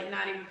just like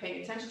not even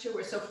paying attention to.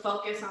 We're so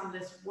focused on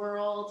this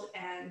world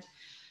and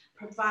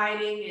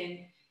providing and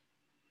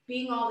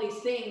being all these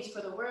things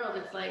for the world.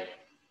 It's like,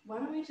 why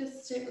don't we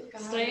just stick with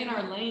God? Stay in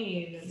our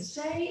lane.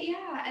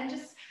 And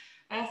just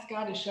ask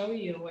God to show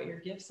you what your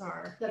gifts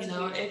are. That's you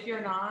know, huge. if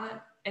you're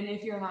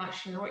not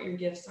sure what your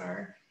gifts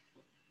are,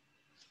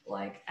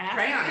 like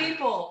ask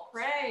people,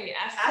 pray,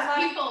 ask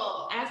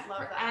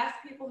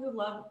people who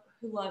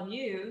love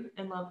you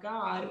and love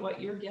God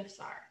what your gifts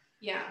are.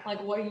 Yeah.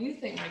 Like, what do you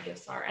think my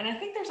gifts are? And I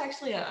think there's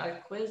actually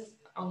a quiz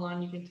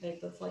online you can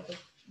take that's like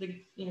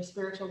the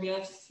spiritual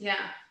gifts. Yeah.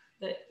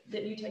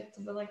 That you take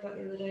something like that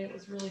the other day. It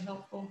was really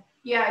helpful.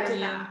 Yeah, I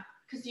did that.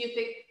 Because you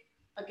think,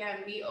 again,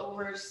 we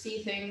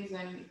oversee things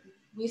and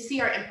we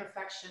see our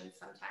imperfections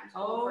sometimes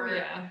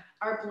over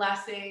our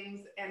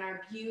blessings and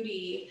our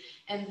beauty.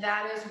 And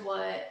that is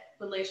what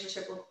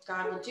relationship with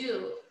God will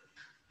do.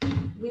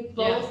 We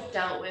both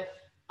dealt with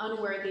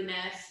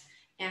unworthiness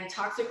and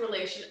toxic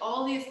relation,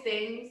 all these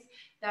things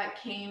that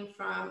came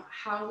from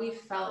how we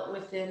felt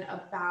within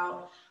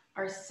about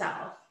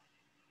ourselves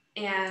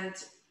and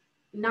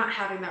not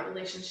having that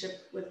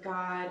relationship with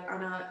God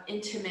on an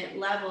intimate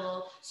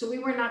level. So we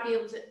were not be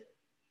able to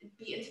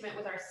be intimate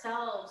with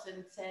ourselves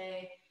and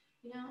say,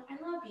 you know,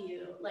 I love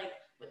you. Like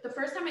the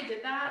first time I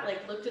did that,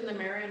 like looked in the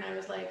mirror and I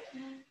was like,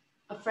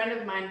 a friend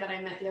of mine that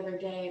I met the other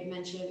day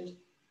mentioned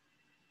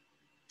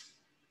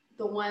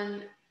the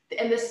one,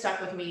 and this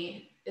stuck with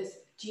me, is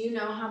do you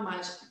know how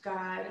much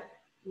God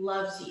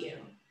loves you?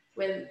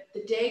 When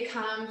the day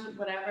comes,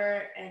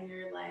 whatever, and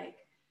you're like,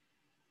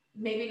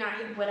 maybe not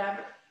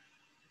whatever.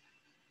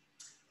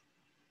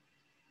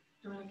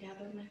 I want to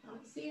gather my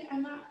thoughts. See,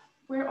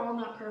 we're all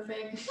not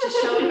perfect.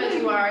 Just show him as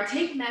you are.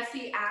 Take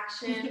messy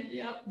action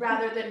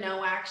rather than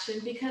no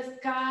action, because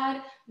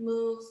God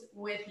moves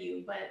with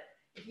you. But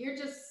if you're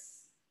just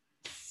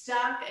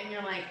stuck and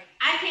you're like,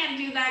 I can't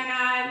do that,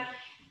 God,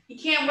 he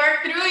can't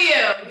work through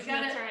you.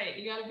 That's right.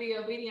 You got to be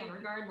obedient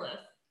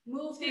regardless.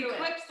 Move through it. He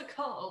equips the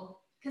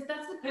called. Because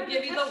that's the He'll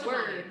give you the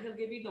word. He'll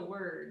give you the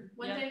word.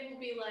 One day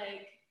we'll be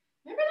like,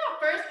 remember that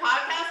first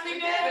podcast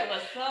we did? It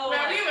was so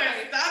where we were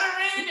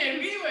stuttering and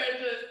we were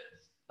just,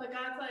 but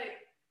God's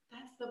like,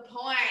 that's the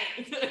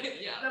point.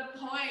 The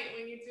point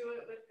when you do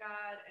it with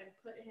God and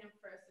put him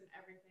first in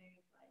everything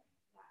is like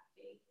that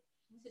faith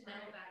to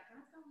know that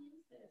God's going to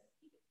use this.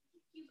 He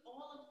keeps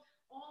all of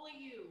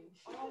you,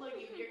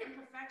 your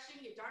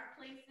imperfection, your dark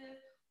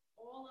places,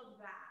 all of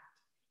that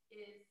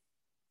is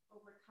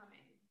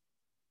overcoming.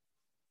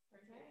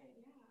 Okay,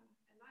 yeah,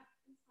 and that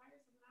inspires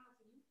someone else.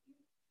 And you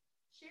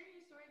sharing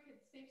your story could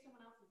save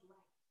someone else's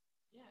life.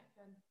 Yeah, it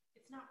can.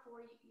 It's not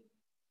for you.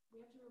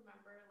 We have to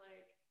remember,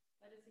 like,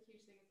 that is a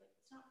huge thing. It's like,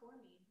 it's not for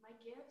me. My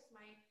gifts,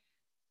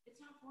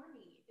 it's not for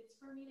me. It's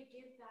for me to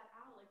give that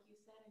out, like you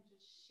said, and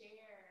just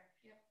share.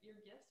 Yep, your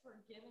gifts were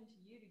given to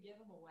you to give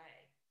them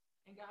away.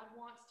 And God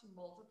wants to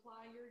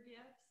multiply your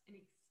gifts and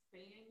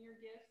expand your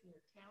gifts and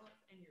your talents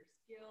and your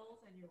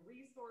skills and your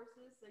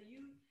resources so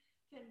you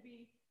can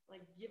be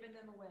like giving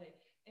them away.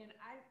 And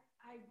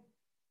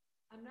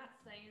I'm not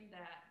saying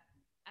that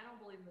I don't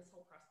believe in this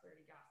whole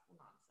prosperity gospel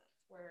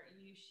nonsense where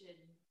you should,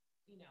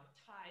 you know,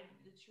 tithe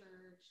the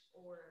church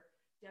or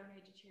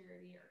donate to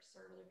charity or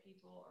serve other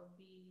people or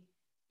be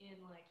in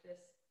like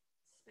this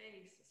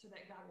space so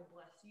that God will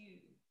bless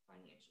you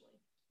financially.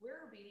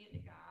 We're obedient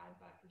to God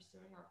by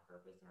pursuing our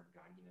purpose and our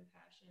God-given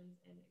passions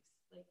and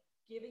like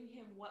giving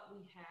him what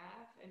we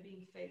have and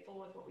being faithful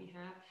with what we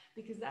have,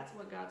 because that's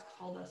what God's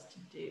called us to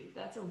do.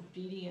 That's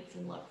obedience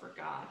and love for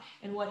God.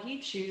 And what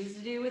he chooses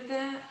to do with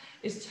that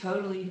is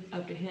totally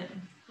up to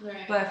him.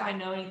 Right. But if I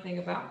know anything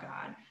about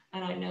God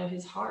and I know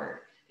his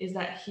heart is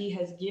that he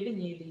has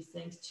given you these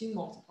things to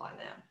multiply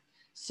them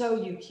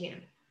so you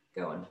can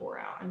go and pour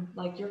out and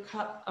like your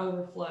cup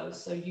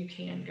overflows so you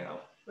can go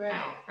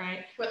out,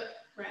 right?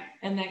 Right.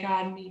 And that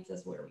God meets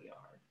us where we are.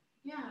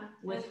 Yeah.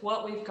 With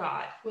what we've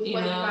got. With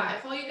what you got.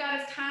 If all you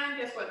got is time,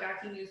 guess what? God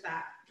can use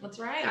that. That's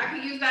right. God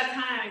can use that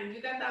time.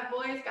 You got that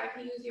voice, God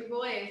can use your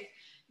voice.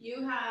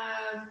 You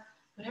have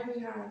whatever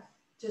you have,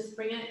 just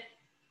bring it,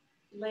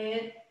 lay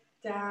it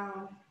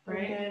down for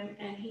him,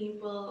 and he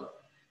will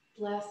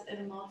bless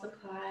and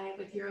multiply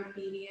with your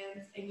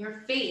obedience and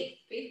your faith.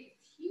 Faith is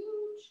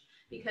huge,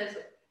 because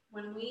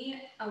when we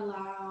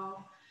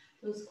allow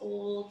those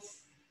old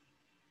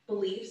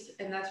beliefs,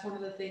 and that's one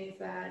of the things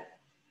that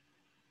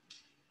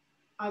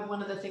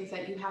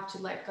you have to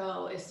let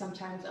go is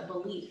sometimes a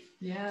belief.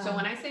 Yeah. So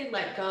when I say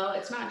let go,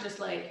 it's not just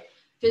like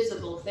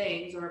physical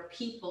things or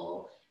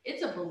people,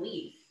 it's a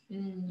belief.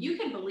 You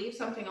can believe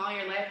something all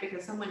your life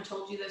because someone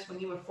told you this when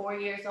you were 4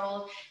 years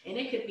old, and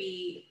it could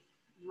be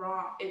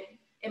wrong.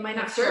 It might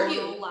not serve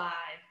you.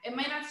 It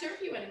might not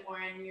serve you anymore,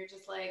 and you're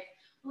just like,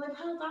 well, I've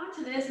held on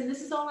to this, and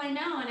this is all I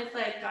know. And it's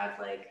like, God's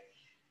like,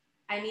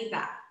 I need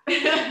that.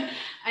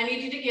 I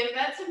need you to give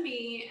that to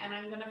me, and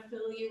I'm going to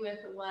fill you with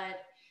what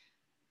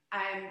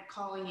I'm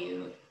calling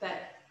you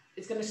that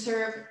is going to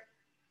serve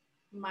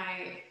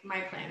my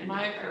plan and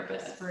my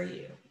purpose for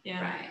you.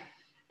 Yeah. Right.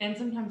 And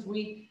sometimes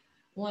we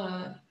want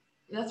to,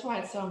 that's why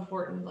it's so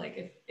important.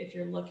 Like if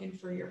you're looking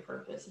for your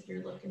purpose, if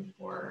you're looking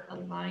for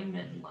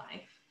alignment in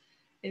life,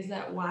 is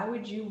that why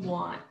would you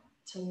want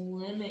to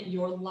limit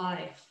your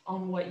life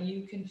on what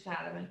you can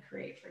fathom and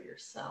create for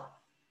yourself?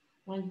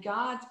 When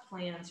God's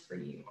plans for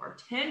you are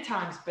 10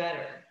 times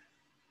better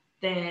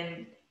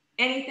than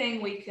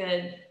anything we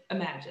could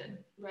imagine.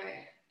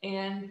 Right.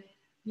 And,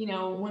 you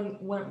know,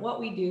 when what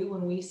we do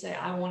when we say,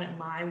 I want it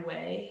my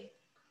way,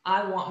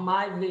 I want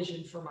my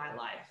vision for my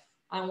life.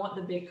 I want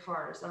the big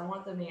cars. I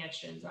want the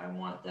mansions. I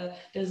want the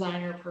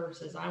designer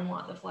purses. I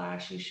want the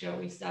flashy,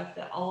 showy stuff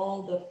that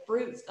all the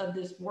fruits of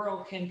this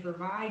world can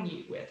provide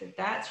you with. If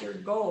that's your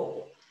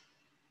goal,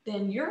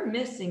 then you're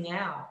missing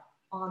out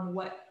on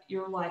what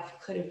your life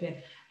could have been.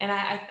 And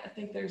I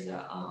think there's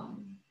a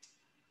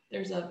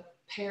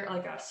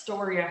like a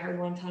story I heard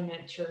one time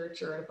at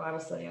church or at a Bible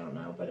study, I don't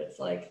know, but it's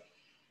like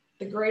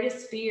the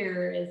greatest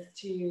fear is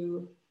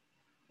to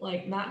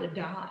like not to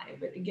die,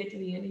 but to get to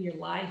the end of your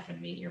life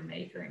and meet your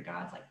maker. And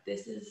God's like,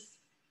 this is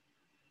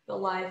the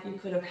life you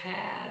could have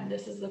had.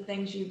 This is the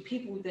things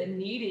people that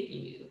needed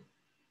you.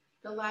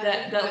 The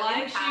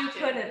lives you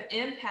could have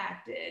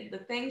impacted, the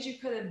things you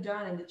could have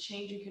done, and the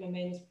change you could have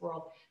made in this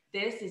world.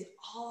 This is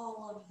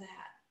all of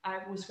that.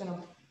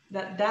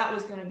 That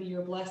was gonna be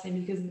your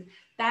blessing, because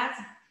that's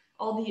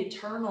all the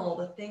eternal,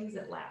 the things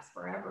that last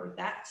forever,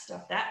 that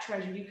stuff, that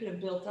treasure you could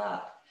have built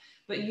up,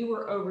 but you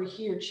were over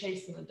here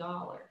chasing the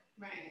dollar.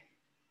 Right.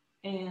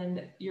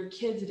 And your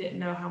kids didn't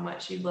know how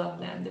much you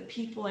loved them. The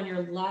people in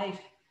your life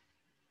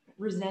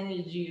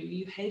resented you.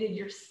 You hated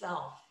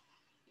yourself,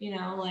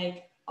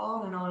 like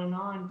on and on and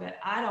on. But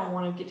I don't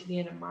want to get to the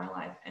end of my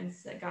life and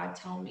say, God,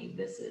 tell me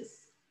this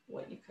is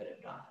what you could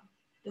have done.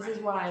 This is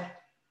what I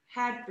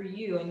had for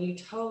you, and you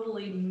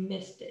totally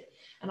missed it.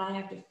 And I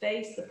have to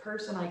face the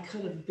person I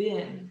could have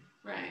been,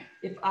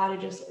 if I'd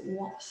have just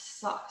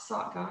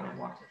sought God and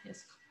walked in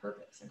his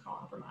purpose and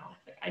calling for my life.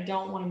 Like, I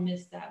don't want to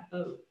miss that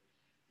boat,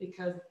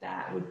 because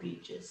that would be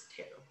just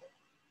terrible.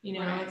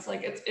 It's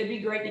like, it'd be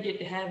great to get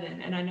to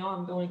heaven, and I know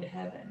I'm going to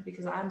heaven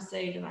because I'm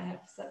saved and I have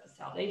accepted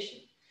salvation.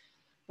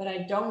 But I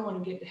don't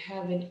want to get to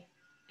heaven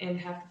and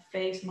have to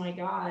face my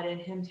God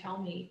and him tell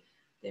me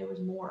there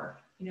was more.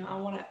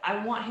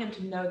 I want him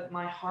to know that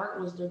my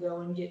heart was to go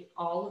and get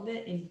all of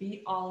it and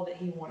be all that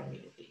he wanted me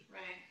to be.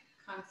 Right.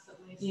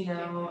 Constantly.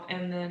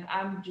 And then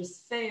I'm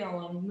just we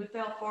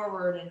fell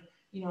forward, and,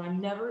 I'm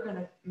never going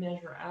to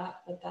measure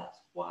up, but that's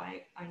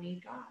why I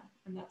need God.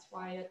 And that's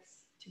why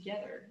it's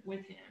together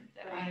with him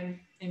that I'm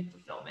in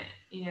fulfillment,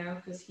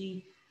 because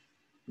he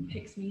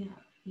picks me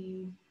up.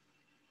 He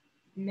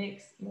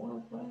makes more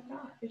of what I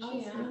got. It's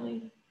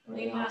really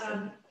lean awesome. Not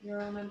on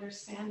your own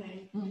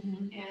understanding,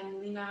 and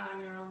lean not on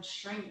your own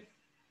strength.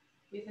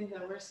 We think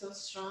that we're so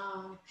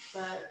strong,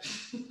 but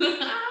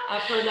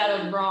I've heard that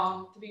to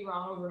be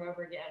wrong over and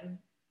over again,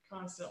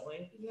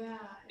 constantly. Yeah.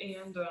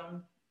 And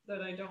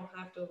that I don't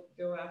have to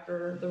go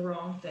after the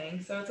wrong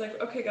thing. So it's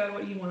like, okay, God,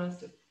 what do you want us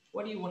to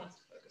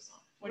focus on?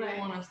 What do you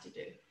want us to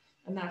do?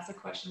 And that's the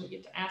question we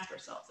get to ask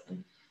ourselves.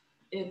 And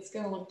it's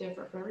going to look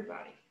different for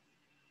everybody,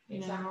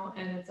 and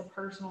it's a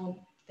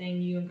personal thing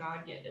you and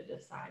God get to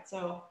decide.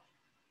 So,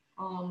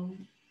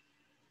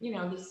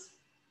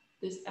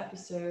 this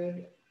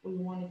episode, we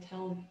want to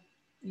tell,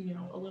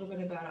 a little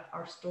bit about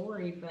our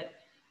story, but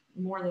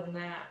more than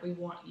that, we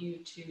want you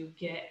to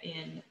get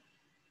in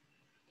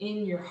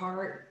your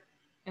heart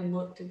and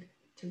look to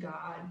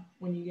God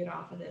when you get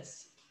off of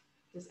this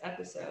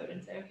episode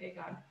and say, okay,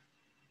 God,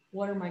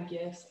 what are my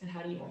gifts and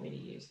how do you want me to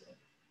use them?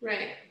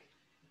 Right.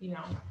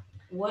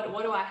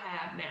 What do I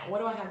have now? What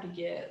do I have to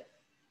give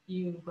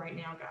you right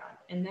now, God?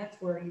 And that's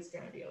where he's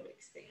going to be able to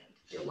expand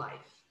your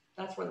life.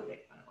 That's where the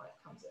big fun of life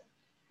comes in.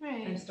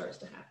 Right. And it starts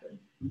to happen.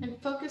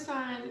 And focus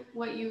on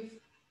what you've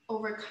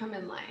overcome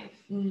in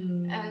life.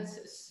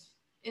 As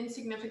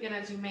insignificant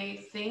as you may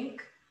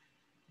think,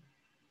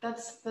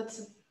 that's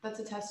a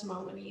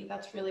testimony.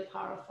 That's really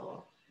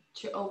powerful,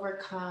 to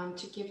overcome,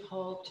 to give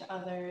hope to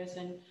others,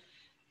 and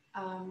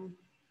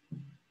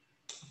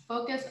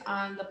focus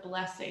on the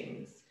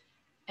blessings,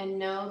 and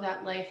know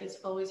that life is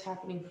always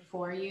happening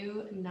for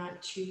you,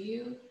 not to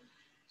you.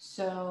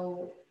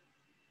 So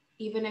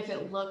even if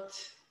it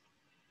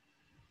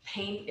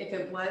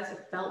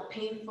felt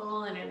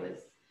painful and it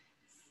was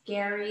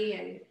scary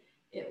and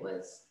it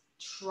was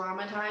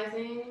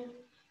traumatizing,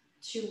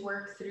 to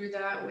work through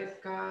that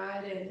with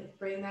God and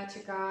bring that to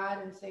God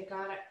and say,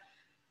 God,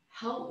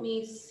 help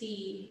me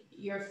see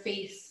your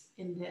face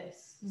in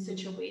this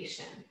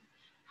situation.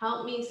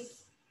 Help me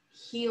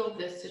heal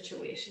this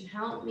situation.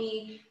 Help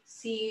me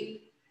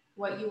see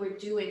what you were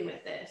doing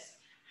with this.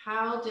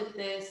 How did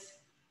this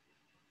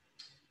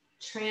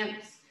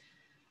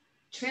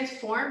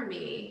transform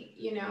me?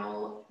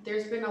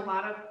 There's been a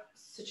lot of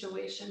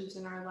situations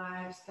in our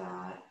lives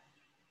that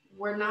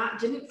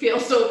didn't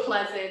feel so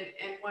pleasant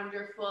and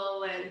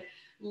wonderful and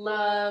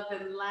love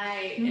and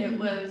light. It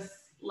was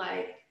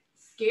like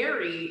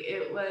scary.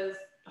 It was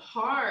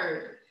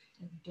hard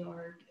and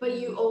dark, but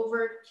you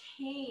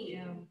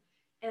overcame.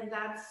 And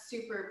that's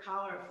super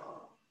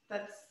powerful.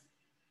 That's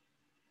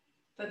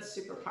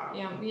super powerful.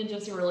 Yeah, me and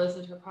Jesse were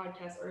listening to a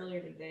podcast earlier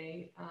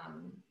today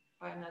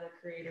by another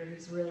creator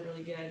who's really,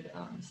 really good,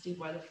 Steve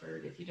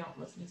Weatherford. If you don't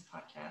listen to his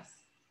podcast,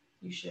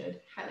 you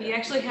should. He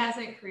actually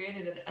hasn't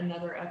created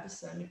another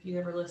episode. If you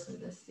ever listen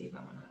to this, Steve,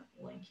 I'm going to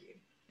link you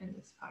in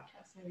this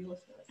podcast. Maybe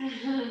listen to this.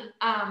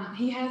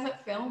 He hasn't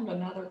filmed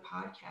another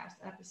podcast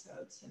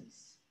episode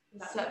since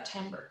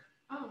September.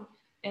 Oh.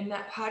 And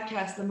that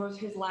podcast,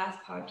 his last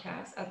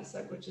podcast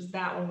episode, which is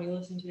that one we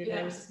listened to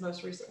today, was his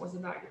most recent, was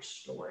about your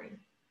story.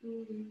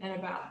 And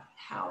about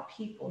how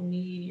people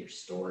need your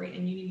story,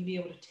 and you need to be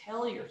able to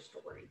tell your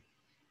story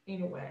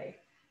in a way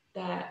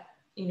that,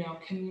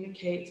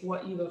 communicates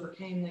what you've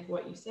overcame, like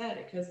what you said.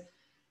 Because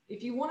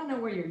if you want to know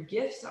where your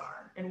gifts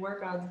are and where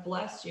God's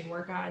blessed you and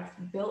where God's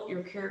built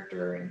your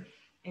character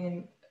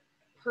and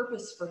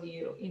purpose for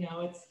you,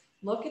 it's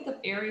look at the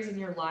areas in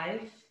your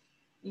life,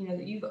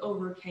 that you've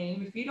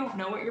overcame. If you don't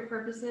know what your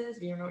purpose is,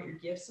 if you don't know what your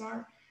gifts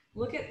are,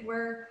 Look at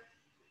where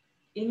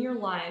in your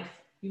life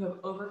you have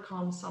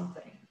overcome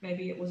something.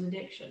 Maybe it was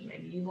addiction.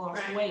 Maybe you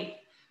lost weight.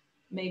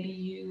 Maybe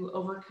you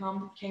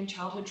came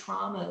childhood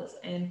traumas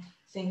and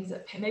things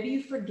that maybe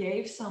you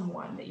forgave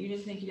someone that you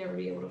didn't think you'd ever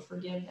be able to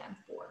forgive them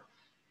for.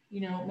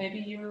 Maybe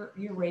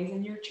you're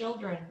raising your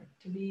children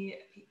to be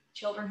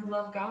children who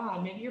love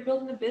God. Maybe you're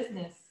building a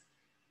business.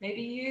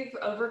 Maybe you've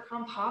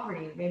overcome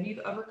poverty. Maybe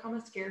you've overcome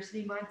a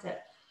scarcity mindset.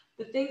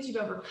 The things you've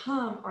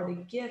overcome are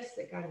the gifts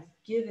that God has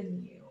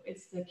given you.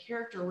 It's the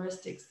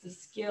characteristics, the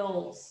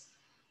skills,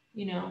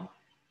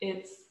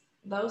 it's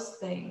those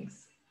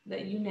things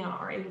that you now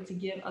are able to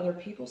give other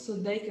people so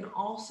they can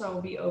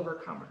also be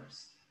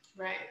overcomers.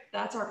 Right.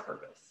 That's our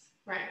purpose.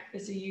 Right.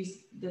 Is to use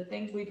the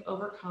things we've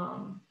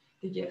overcome,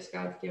 the gifts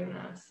God's given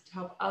us, to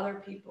help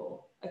other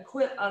people,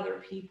 equip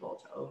other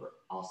people to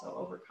also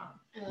overcome.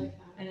 I like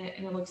that. And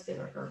it looks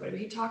different for everybody.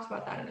 But he talks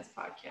about that in his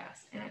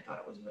podcast, and I thought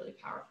it was really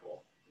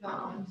powerful.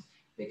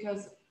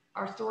 Because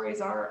our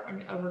stories are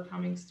an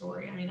overcoming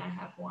story. I mean, I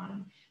have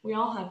one. We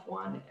all have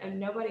one, and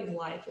nobody's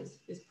life is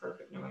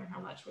perfect, no matter how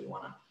much we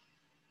want to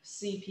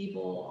see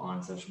people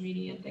on social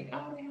media and think,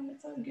 oh, man,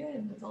 it's so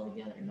good, it's all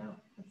together. No,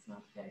 that's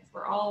not the case.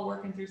 We're all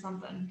working through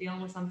something,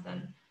 dealing with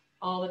something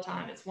all the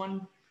time. It's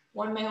one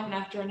mountain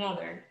after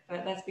another,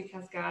 but that's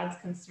because God's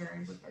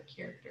concerned with our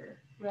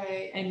character,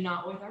 right, and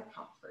not with our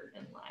comfort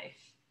in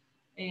life.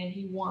 And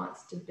he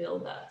wants to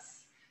build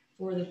us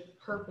for the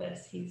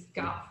purpose he's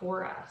got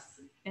for us.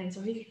 And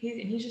so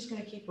he's just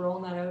going to keep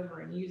rolling that over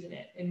and using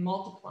it and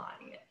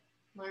multiplying it.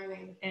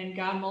 Learning. And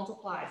God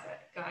multiplies it.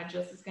 God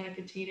just is going to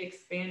continue to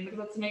expand, because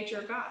that's the nature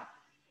of God.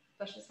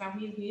 That's just how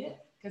he is,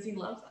 because he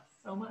loves us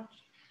so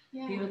much.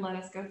 Yeah. He would let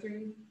us go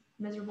through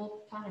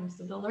miserable times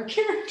to build our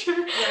character.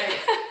 Right.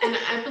 And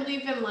I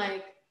believe in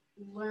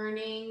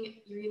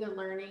learning. You're either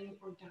learning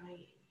or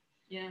dying.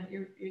 Yeah,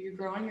 you're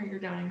growing or you're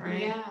dying, right?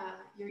 Yeah,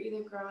 you're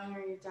either growing or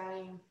you're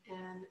dying.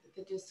 And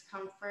the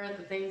discomfort,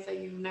 the things that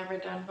you've never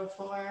done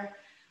before.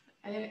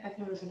 I've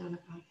never been on a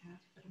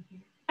podcast, but I'm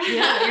here.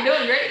 Yeah, you're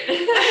doing great.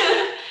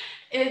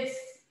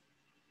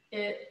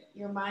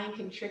 Your mind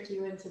can trick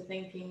you into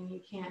thinking you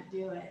can't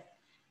do it,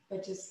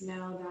 but just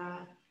know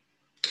that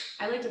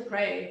I like to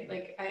pray.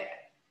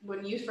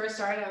 When you first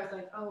started, I was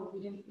like, oh,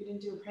 we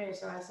didn't do a prayer,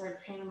 so I started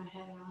praying in my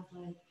head, and I was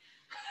like,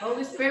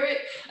 Holy Spirit,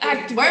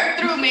 work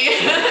through me.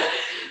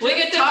 We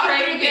get to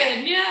pray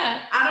again.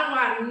 Yeah. I don't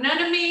want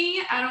none of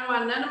me. I don't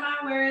want none of my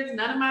words,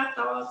 none of my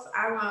thoughts.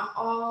 I want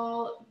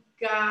all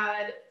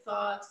God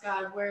thoughts,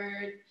 God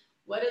word.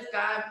 What does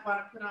God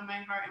want to put on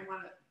my heart and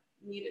want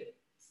me to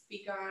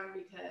speak on?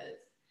 Because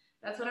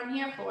that's what I'm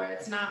here for.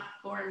 It's not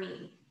for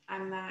me.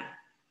 I'm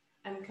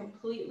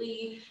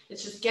completely,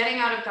 it's just getting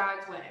out of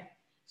God's way.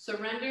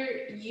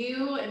 Surrender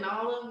you and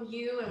all of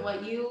you and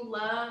what you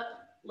love,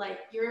 like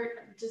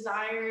your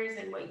desires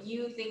and what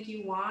you think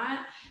you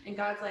want. And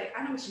God's like,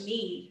 I know what you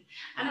need.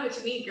 I know what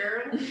you need,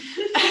 girl.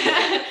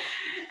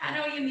 I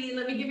know what you need.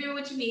 Let me give you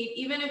what you need.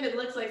 Even if it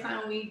looks like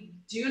something we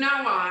do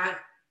not want,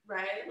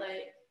 right?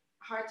 Like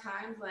hard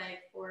times,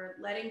 or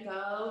letting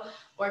go,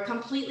 or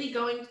completely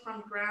going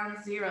from ground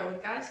zero. When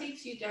God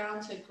takes you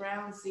down to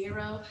ground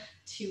zero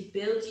to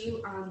build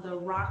you on the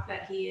rock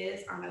that he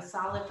is, on a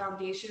solid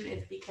foundation,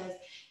 it's because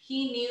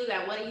he knew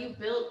that what you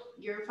built,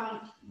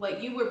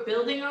 what you were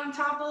building on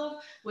top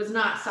of was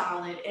not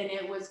solid, and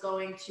it was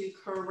going to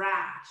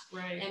crash.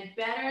 Right. And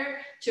better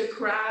to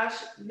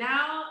crash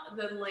now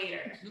than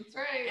later. That's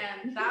right.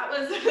 And that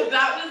was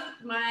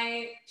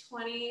my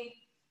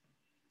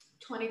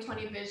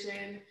 2020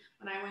 vision.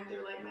 When I went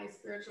through my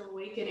spiritual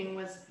awakening,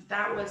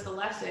 that was the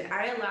lesson.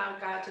 I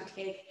allowed God to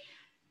take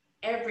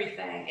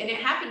everything, and it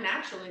happened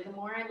naturally. The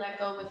more I let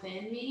go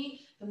within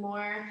me, the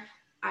more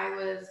God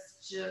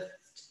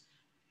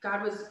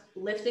was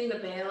lifting the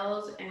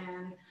veils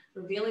and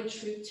revealing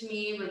truth to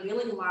me,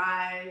 revealing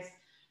lies.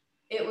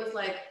 It was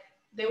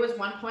there was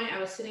one point I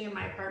was sitting in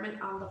my apartment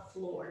on the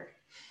floor.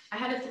 I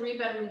had a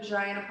 3-bedroom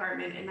giant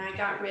apartment, and I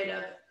got rid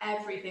of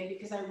everything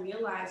because I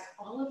realized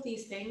all of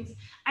these things,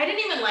 I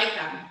didn't even like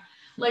them.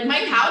 Like my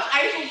couch,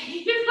 I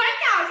hated my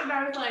couch, and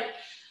I was like,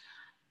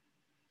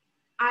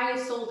 I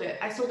sold it.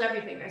 I sold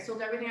everything. I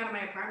sold everything out of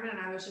my apartment,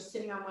 and I was just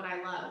sitting on what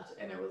I loved,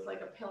 and it was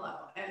like a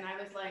pillow. And I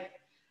was like,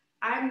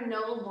 I'm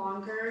no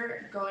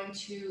longer going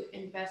to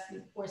invest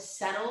in or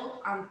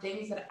settle on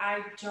things that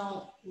I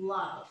don't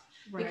love.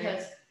 Right.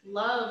 Because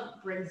love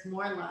brings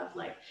more love.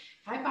 Like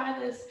if I buy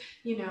this,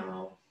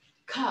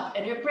 cup,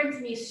 and it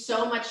brings me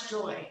so much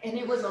joy, and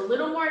it was a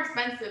little more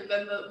expensive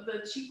than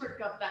the cheaper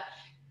cup,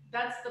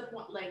 that's the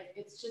point.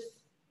 It's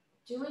just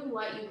doing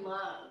what you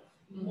love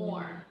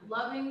more,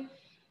 loving,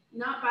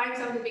 not buying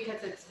something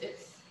because it's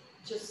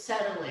just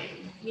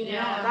settling,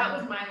 Yeah. That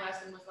was my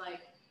lesson, was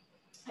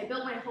I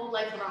built my whole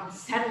life around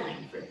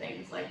settling for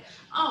things.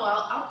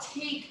 I'll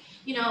take,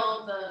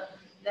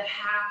 the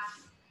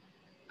half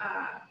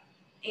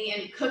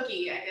and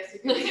cookie, I guess you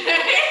could say.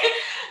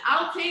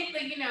 I'll take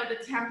the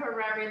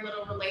temporary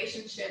little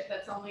relationship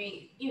that's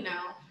only,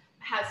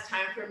 has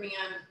time for me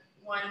on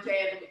one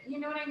day of the week. You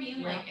know what I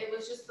mean? Yeah. It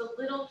was just the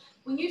little,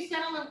 when you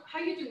settle in, how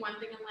you do one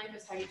thing in life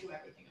is how you do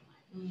everything in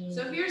Mm.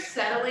 So if you're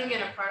settling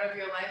in a part of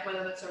your life,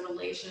 whether that's a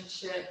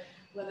relationship,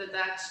 whether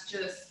that's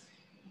just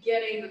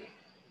getting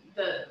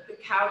the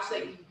couch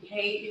that you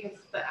hate because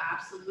it's the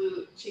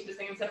absolute cheapest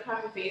thing, instead of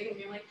having faith and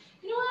you're like,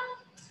 you know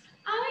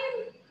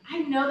what, I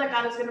know that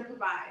God is going to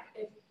provide,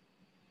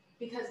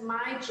 because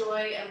my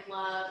joy and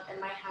love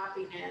and my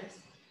happiness,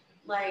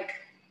 like,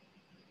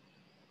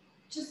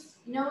 just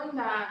knowing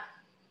that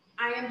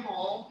I am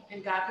whole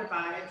and God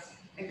provides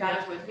and God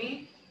is with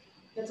me,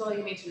 that's all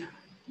you need to know.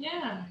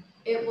 Yeah.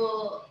 It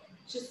will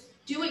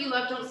just do what you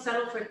love. Don't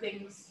settle for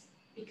things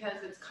because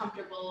it's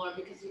comfortable or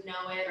because you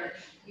know it or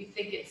you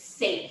think it's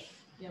safe.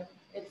 Yep.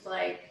 It's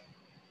like,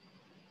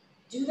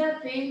 do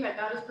that thing that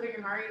God has put in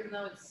your heart, even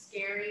though it's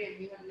scary and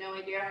you have no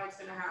idea how it's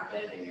going to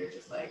happen. And you're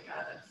just like,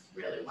 God, that's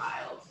really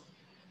wild.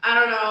 I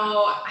don't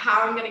know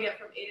how I'm going to get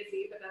from A to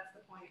Z, but that's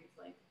the point. It's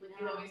like, when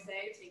you always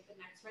say, take the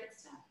next right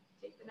step.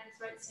 Take the next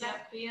right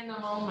step. Yeah, be in the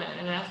moment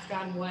and ask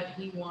God what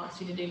He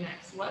wants you to do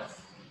next. We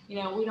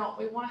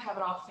want to have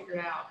it all figured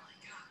out.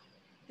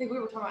 I think we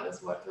were talking about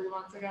this, 3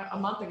 months ago? A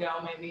month ago,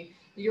 maybe.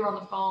 We were on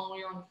the phone,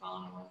 and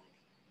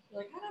we're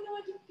like, I don't know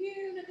what to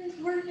do,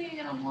 nothing's working.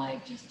 And I'm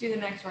like, just do the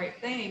next right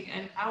thing.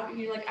 And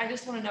you're like, I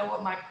just want to know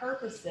what my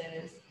purpose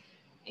is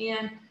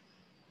and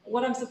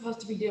what I'm supposed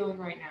to be doing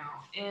right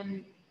now.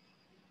 And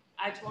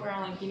I told her,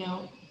 I'm like,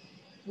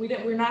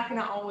 we're not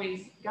going to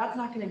always, God's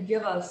not going to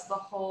give us the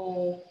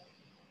whole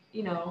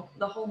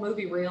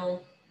movie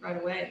reel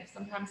right away.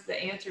 Sometimes the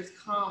answers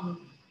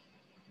come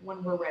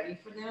when we're ready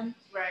for them.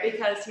 Right.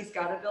 Because He's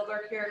got to build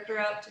our character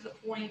up to the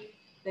point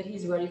that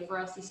He's ready for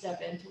us to step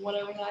into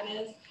whatever that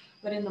is.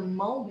 But in the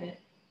moment,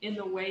 in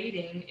the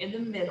waiting, in the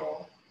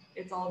middle,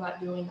 it's all about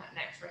doing that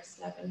next right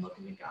step and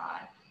looking to God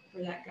for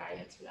that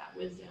guidance, for that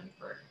wisdom,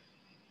 for,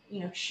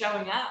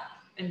 showing up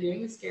and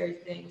doing the scary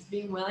things,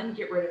 being willing to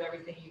get rid of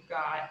everything you've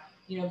got,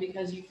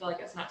 because you feel like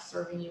it's not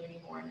serving you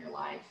anymore in your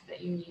life, that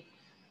you need.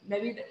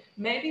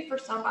 Maybe for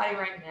somebody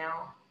right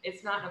now,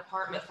 it's not an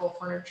apartment full of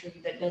furniture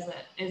that isn't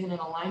in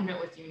alignment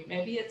with you.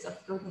 Maybe it's a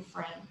group of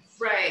friends.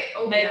 Right.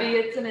 Oh, maybe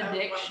it's an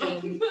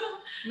addiction.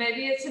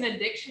 Maybe it's an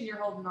addiction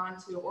you're holding on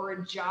to, or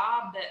a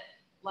job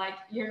that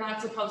you're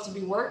not supposed to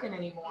be working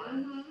anymore.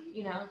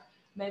 Mm-hmm.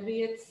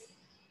 Maybe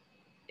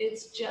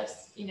it's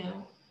just,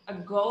 a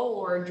goal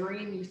or a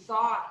dream you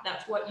thought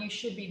that's what you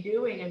should be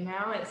doing, and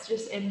now it's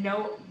just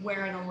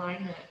nowhere in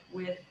alignment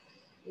with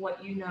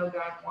what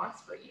God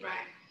wants for you.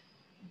 Right.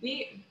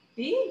 Be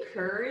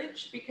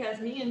encouraged, because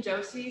me and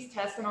Josie's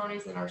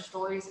testimonies and our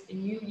stories,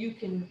 and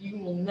you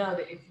will know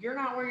that if you're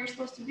not where you're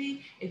supposed to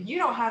be, if you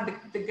don't have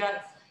the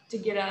guts to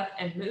get up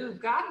and move,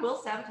 God will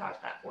sabotage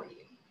that for you.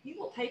 He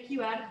will take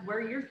you out of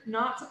where you're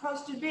not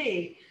supposed to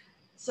be,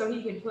 so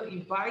He can put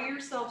you by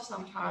yourself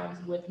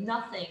sometimes with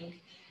nothing,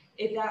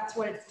 if that's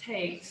what it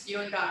takes. You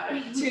and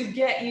God. To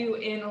get you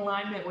in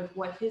alignment with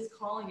what His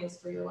calling is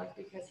for your life,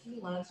 because He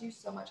loves you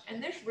so much.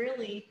 And there's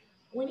really,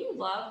 when you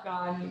love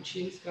God and you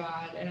choose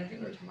God, and I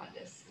think we were talking about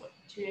this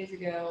 2 days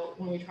ago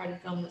when we tried to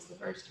film this the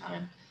first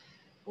time,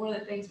 one of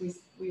the things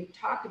we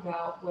talked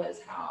about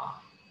was how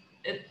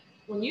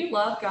when you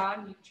love God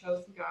and you've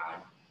chosen God,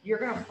 you're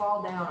going to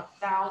fall down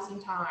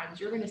 1,000 times.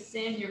 You're going to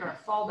sin. You're going to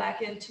fall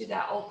back into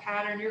that old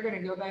pattern. You're going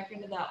to go back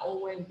into that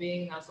old way of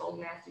being, those old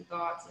nasty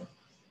thoughts. And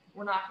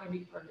we're not going to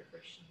be perfect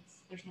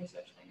Christians. There's no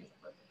such thing as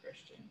a perfect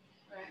Christian.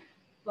 Right.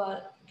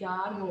 But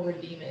God will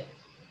redeem it,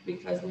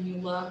 because when you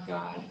love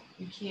God,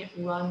 you can't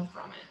run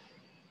from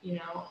it,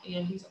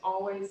 and He's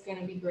always going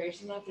to be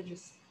gracious enough to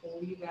just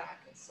pull you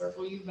back and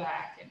circle you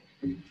back.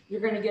 And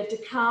you're going to get to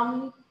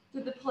come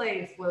to the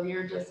place where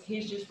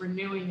He's just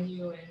renewing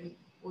you, and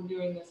we're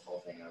doing this whole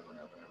thing over and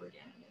over and over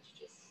again. And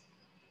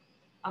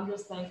I'm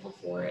just thankful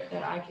for it,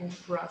 that I can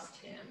trust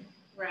Him.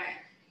 Right.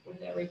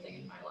 With everything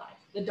in my life.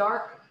 The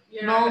dark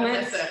you're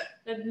moments,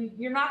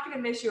 you're not going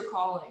to miss your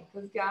calling,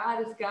 because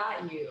God has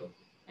got you.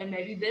 And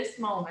maybe this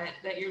moment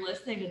that you're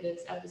listening to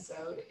this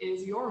episode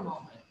is your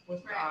moment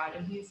with God,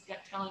 and He's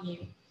telling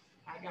you,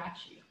 I got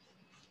you.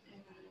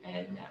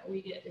 And that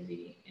we get to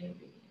be in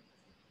obedience.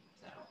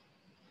 So,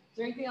 is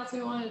there anything else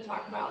we wanted to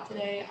talk about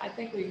today? I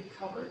think we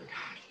covered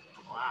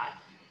a lot.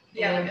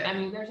 Yeah.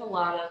 And, there's a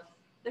lot of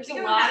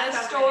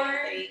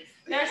stories.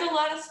 There's a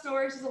lot of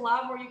stories. There's a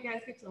lot more you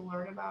guys get to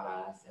learn about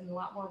us, and a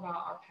lot more about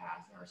our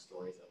past and our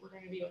stories that we're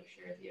going to be able to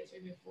share with you as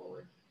we move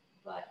forward.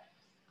 But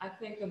I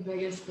think the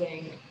biggest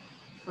thing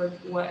for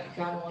what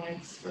God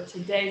wanted for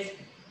today's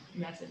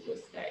message was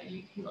that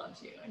He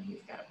loves you, and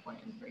He's got a plan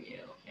for you,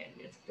 and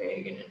it's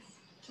big, and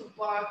it's to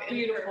walk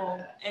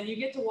beautiful, and you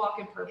get to walk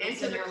in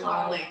purpose in your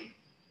life,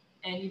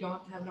 and you don't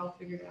have to have it all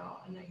figured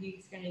out, and that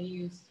He's going to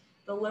use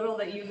the little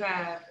that you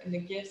have and the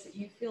gifts that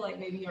you feel like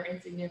maybe are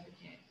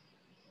insignificant,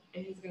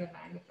 and He's going to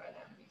magnify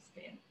them and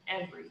expand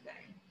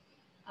everything.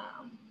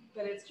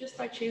 But it's just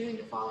by choosing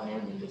to follow Him,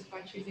 and just by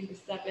choosing to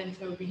step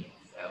into obedience.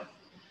 So,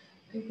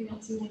 anything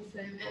else you want to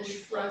say before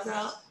we close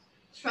out?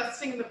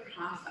 Trusting the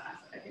process,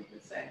 I think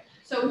we'd say.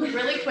 So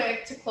really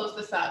quick to close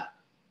this up,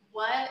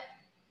 what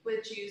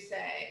would you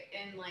say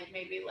in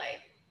maybe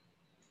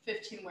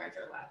 15 words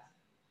or less?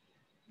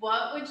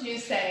 What would you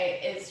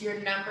say is your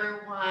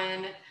number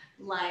one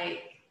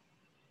like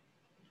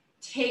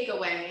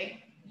takeaway?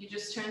 You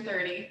just turned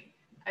 30.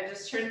 I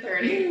just turned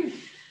 30.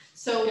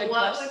 So Good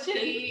what question.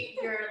 would be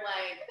your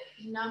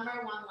like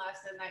number one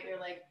lesson that you're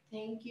like,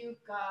 thank you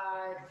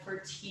God for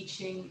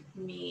teaching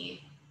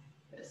me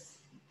this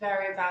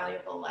very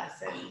valuable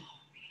lesson,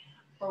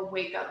 or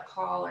wake up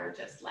call, or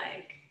just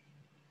like,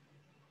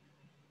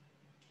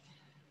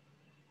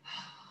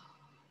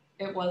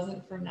 it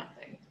wasn't for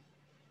nothing.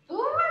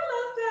 oh, I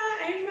love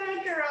that.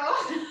 Amen, girl.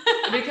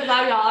 Because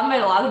I've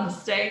made a lot of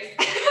mistakes.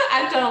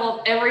 I've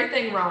done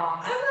everything wrong.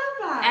 I love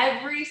that.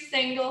 Every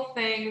single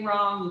thing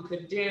wrong you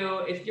could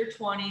do. If you're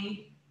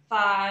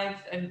 25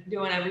 and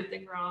doing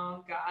everything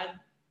wrong, God,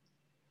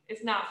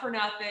 it's not for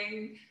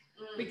nothing,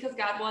 because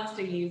God wants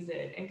to use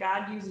it, and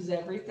God uses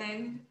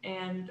everything.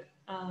 And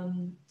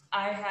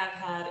I have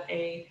had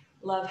a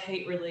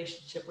love-hate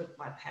relationship with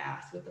my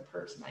past, with the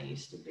person I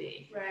used to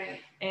be. Right.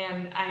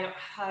 And I'm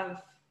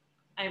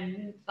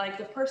like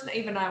the person that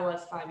even I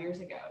was 5 years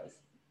ago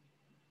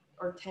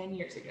or 10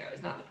 years ago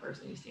is not the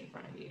person you see in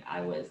front of you.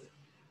 I was,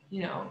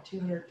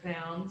 200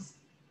 pounds,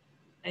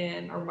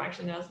 or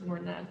actually no, it's more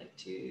than that, like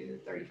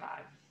 235,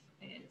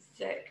 and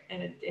sick,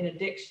 and in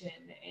addiction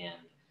and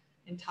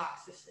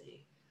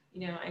toxicity,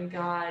 and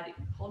God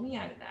pulled me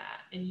out of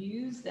that and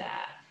used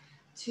that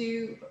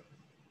to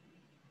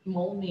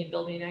mold me and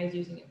build me, and He's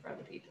using it for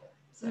other people.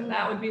 So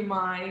that would be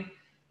my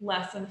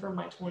lesson from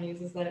my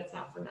 20s, is that it's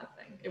not for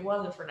nothing. It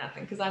wasn't for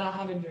nothing, because I don't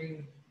have a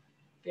dream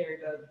fairy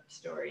tale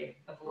story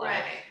of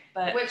life. Right.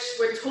 But which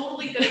we're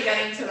totally going to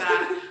get into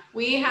that.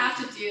 We have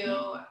to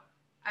do,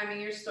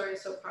 your story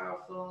is so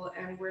powerful,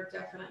 and we're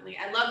definitely,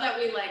 I love that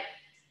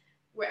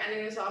we're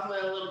ending this off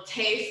with a little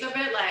taste of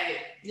it.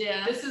 Like,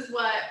 yeah, this is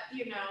what,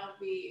 you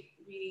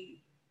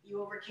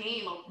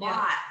overcame a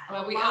lot.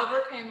 Well, we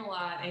overcame a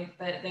lot,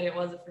 but that it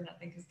wasn't for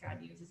nothing, because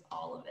God uses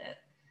all of it.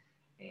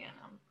 And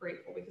I'm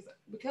grateful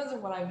because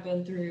of what I've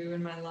been through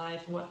in my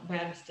life, and what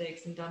bad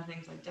mistakes and dumb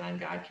things I've done.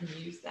 God can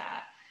use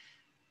that.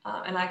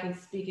 And I can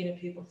speak into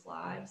people's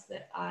lives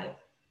that I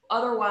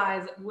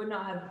otherwise would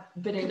not have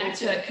been able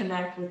to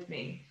connect with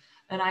me.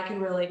 And I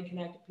can relate and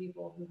connect to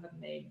people who have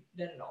done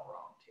it all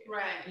wrong too.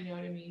 Right. You know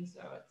what I mean?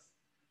 So it's,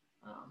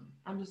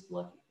 I'm just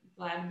lucky,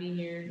 glad to be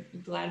here,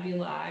 glad to be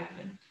alive,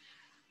 and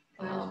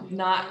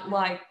not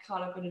like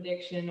caught up in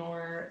addiction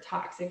or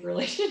toxic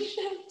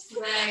relationships.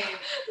 Right.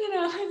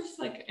 I'm just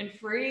like, and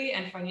free,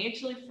 and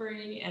financially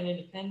free, and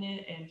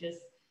independent, and just,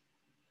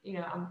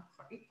 I'm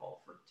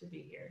grateful to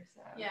be here.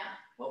 So yeah.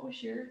 What would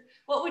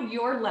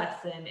your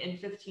lesson in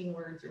 15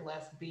 words or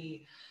less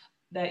be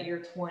that your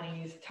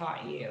 20s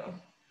taught you,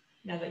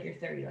 now that you're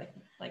 30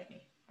 like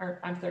me? Or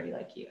I'm 30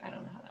 like you. I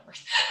don't know how that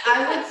works.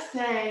 I would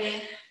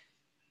say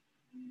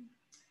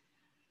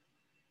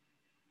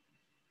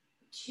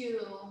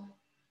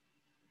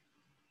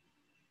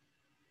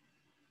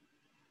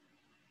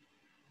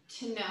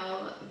to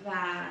know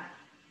that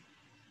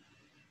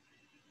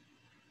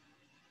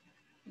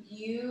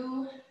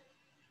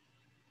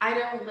I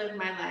don't live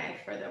my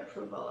life for the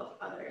approval of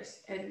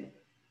others. And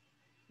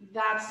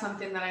that's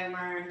something that I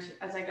learned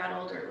as I got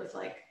older. It was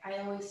like, I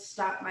always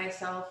stopped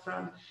myself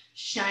from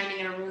shining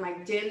in a room.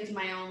 I dimmed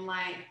my own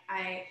light.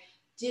 I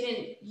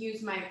didn't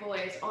use my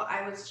voice.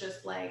 I was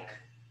just like,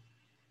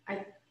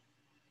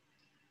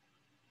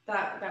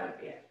 that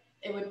would be it.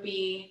 It would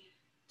be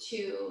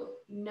to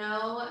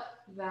know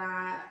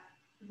that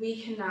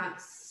we cannot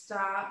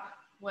stop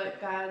what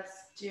God's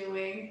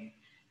doing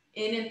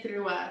in and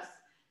through us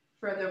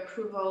for the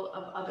approval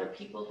of other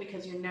people,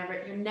 because you're never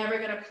going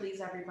to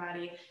please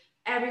everybody.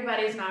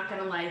 Everybody's not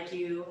going to like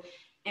you,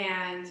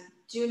 and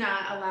do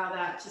not allow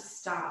that to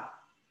stop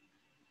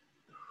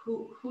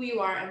who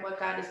you are and what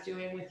God is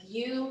doing with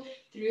you,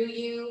 through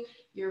you,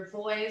 your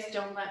voice.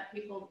 Don't let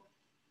people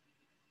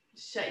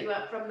shut you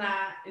up from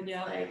that. It's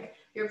like,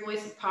 your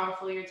voice is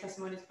powerful, your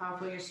testimony is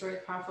powerful, your story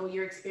is powerful,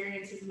 your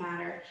experiences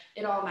matter.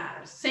 It all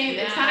matters. Same,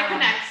 it kind of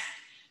connects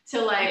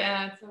to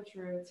it's so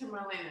true. To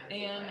Marlena.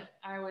 And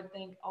I would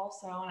think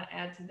also, I want to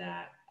add to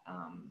that,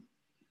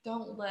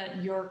 don't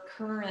let your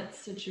current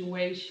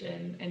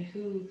situation and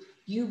who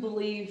you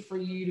believe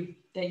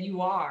that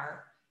you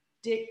are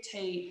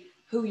dictate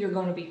who you're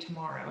going to be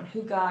tomorrow, and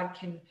who God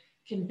can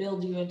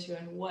build you into,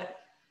 and what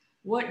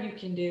you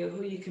can do,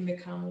 who you can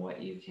become,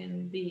 what you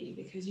can be.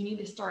 Because you need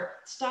to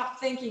stop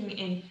thinking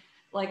in,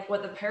 like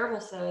what the parable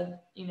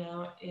said,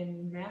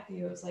 in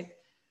Matthew. It's like,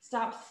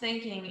 stop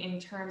thinking in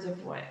terms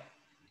of what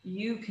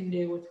you can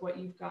do with what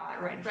you've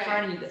got right in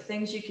front of you, the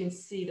things you can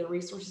see, the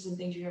resources and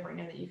things you have right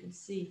now that you can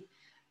see,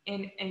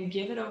 and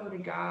give it over to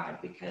God,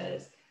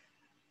 because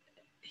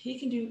He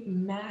can do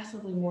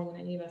massively more than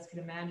any of us can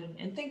imagine.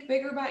 And think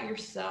bigger about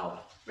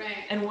yourself,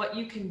 and what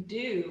you can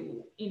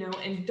do,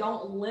 and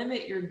don't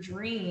limit your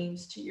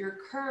dreams to your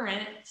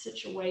current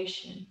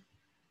situation.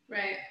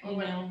 Right.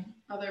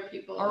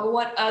 Or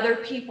what other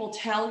people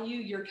tell you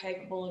you're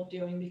capable of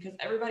doing. Because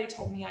everybody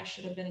told me I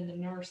should have been in the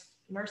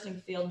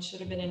nursing field, should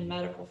have been in the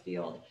medical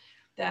field,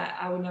 that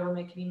I would never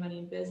make any money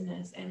in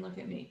business. And look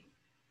at me.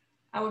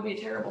 I would be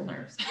a terrible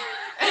nurse.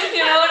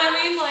 You know what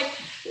I mean? Like,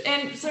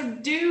 and so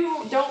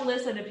don't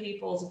listen to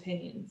people's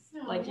opinions.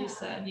 Like you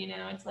said, you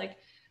know, it's like,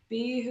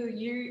 be who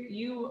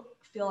you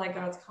feel like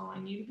God's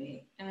calling you to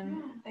be.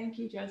 And thank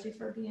you, Josie,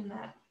 for doing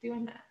that.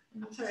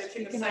 I'm sorry, it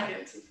took a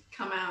second to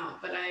come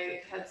out, but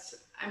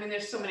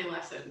there's so many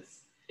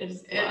lessons.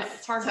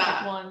 It's hard to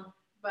pick one.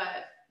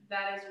 But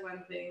that is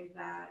one thing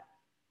that...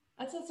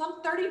 That's it.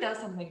 30 does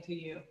something to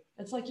you.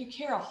 It's like you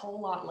care a whole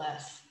lot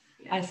less.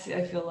 Yeah. I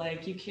feel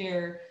like you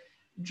care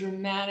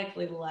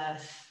dramatically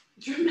less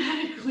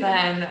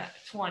than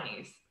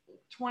 20s.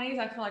 20s,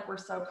 I feel like we're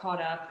so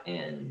caught up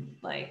in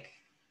like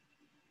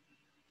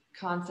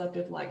concept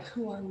of like,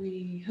 who are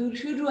we? Who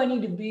do I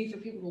need to be for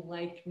people to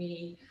like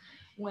me?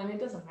 When it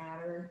doesn't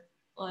matter.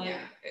 Like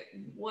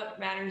what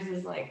matters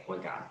is like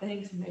what God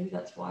thinks. Maybe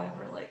that's why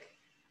we're like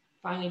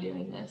finally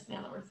doing this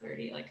now that we're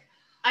 30. Like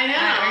I know.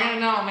 I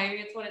don't know.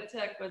 Maybe it's what it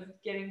took was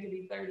getting to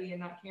be 30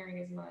 and not caring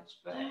as much,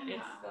 but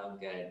it's so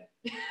good.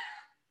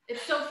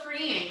 It's so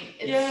freeing.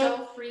 It's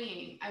so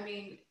freeing. I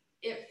mean,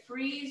 it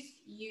frees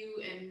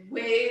you in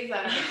ways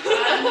that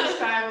are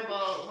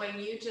indescribable when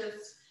you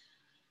just,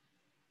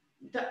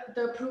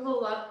 the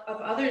approval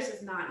of others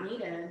is not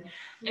needed. And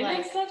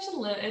it's such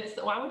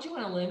a why would you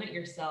want to limit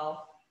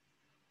yourself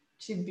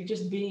to be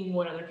just being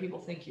what other people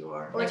think you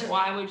are? Like,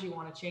 why would you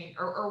want to change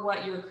or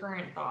what your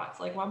current thoughts?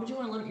 Like, why would you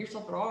want to limit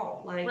yourself at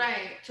all? Like,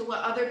 right, to what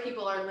other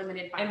people are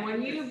limited by. And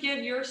when you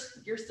give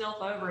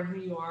yourself over and who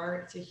you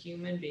are to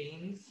human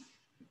beings,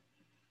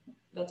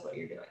 that's what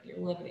you're doing. You're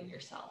limiting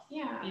yourself.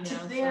 Yeah, you know,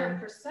 to their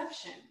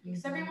perception.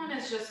 Because everyone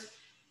is just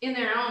in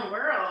their own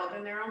world,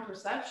 in their own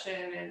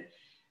perception, and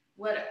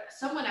what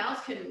someone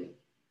else can,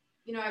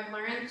 you know, I've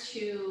learned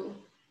to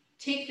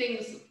take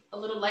things a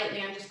little lightly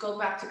and just go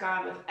back to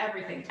God with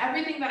everything.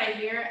 Everything that I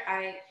hear,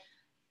 I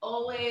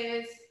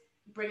always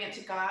bring it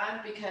to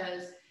God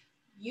because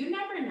you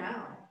never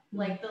know.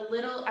 Like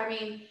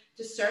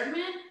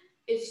discernment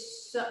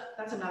is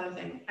that's another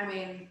thing. I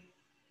mean,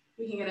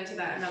 we can get into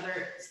that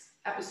another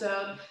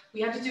episode.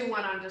 We have to do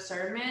one on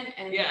discernment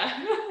and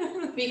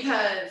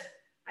because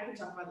I can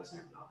talk about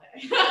discernment all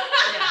day.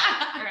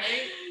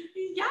 Right?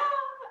 Yeah.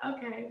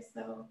 Okay,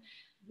 so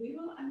we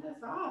will end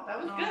this off.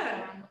 That was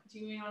good. Do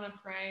you want to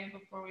pray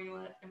before we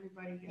let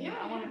everybody go? Yeah,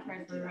 I want to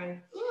pray for everybody.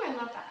 Ooh, I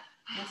love that.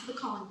 That's the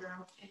calling,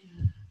 girl.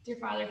 Dear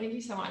Father, thank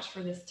you so much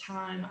for this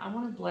time. I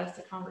want to bless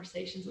the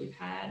conversations we've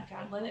had.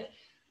 God, let it,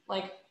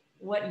 like,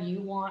 what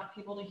you want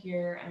people to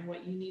hear and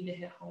what you need to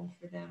hit home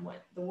for them,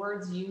 what the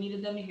words you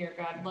needed them to hear,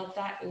 God, let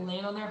that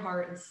land on their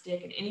heart and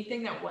stick. And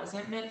anything that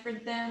wasn't meant for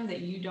them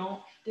that you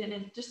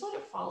didn't, just let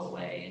it fall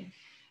away.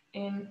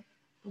 And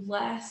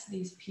bless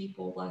these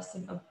people, bless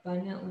them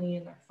abundantly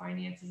in their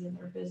finances, in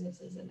their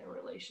businesses, in their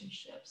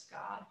relationships,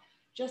 God.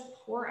 Just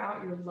pour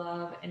out your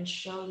love and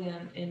show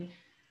them and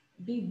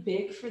be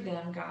big for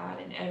them,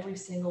 God, in every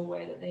single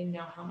way that they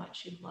know how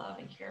much you love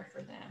and care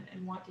for them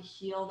and want to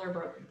heal their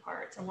broken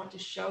parts and want to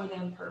show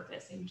them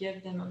purpose and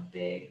give them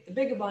the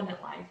big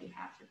abundant life you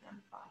have for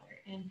them, Father.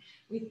 And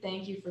we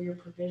thank you for your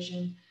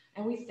provision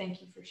and we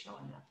thank you for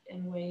showing up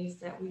in ways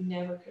that we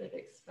never could have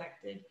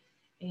expected.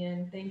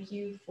 And thank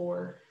you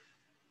for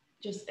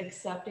just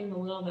accepting the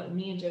little that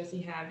me and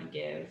Josie have to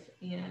give.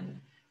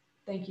 And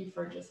thank you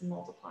for just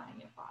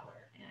multiplying it, Father.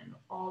 And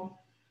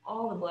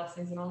all the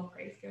blessings and all the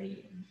praise go to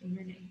you in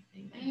your name.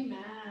 Amen.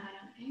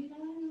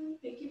 Amen.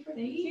 Thank you for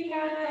Thank you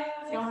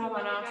guys. Y'all have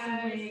an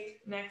awesome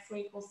week. Next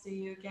week we'll see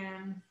you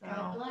again. So.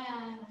 God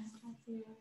bless.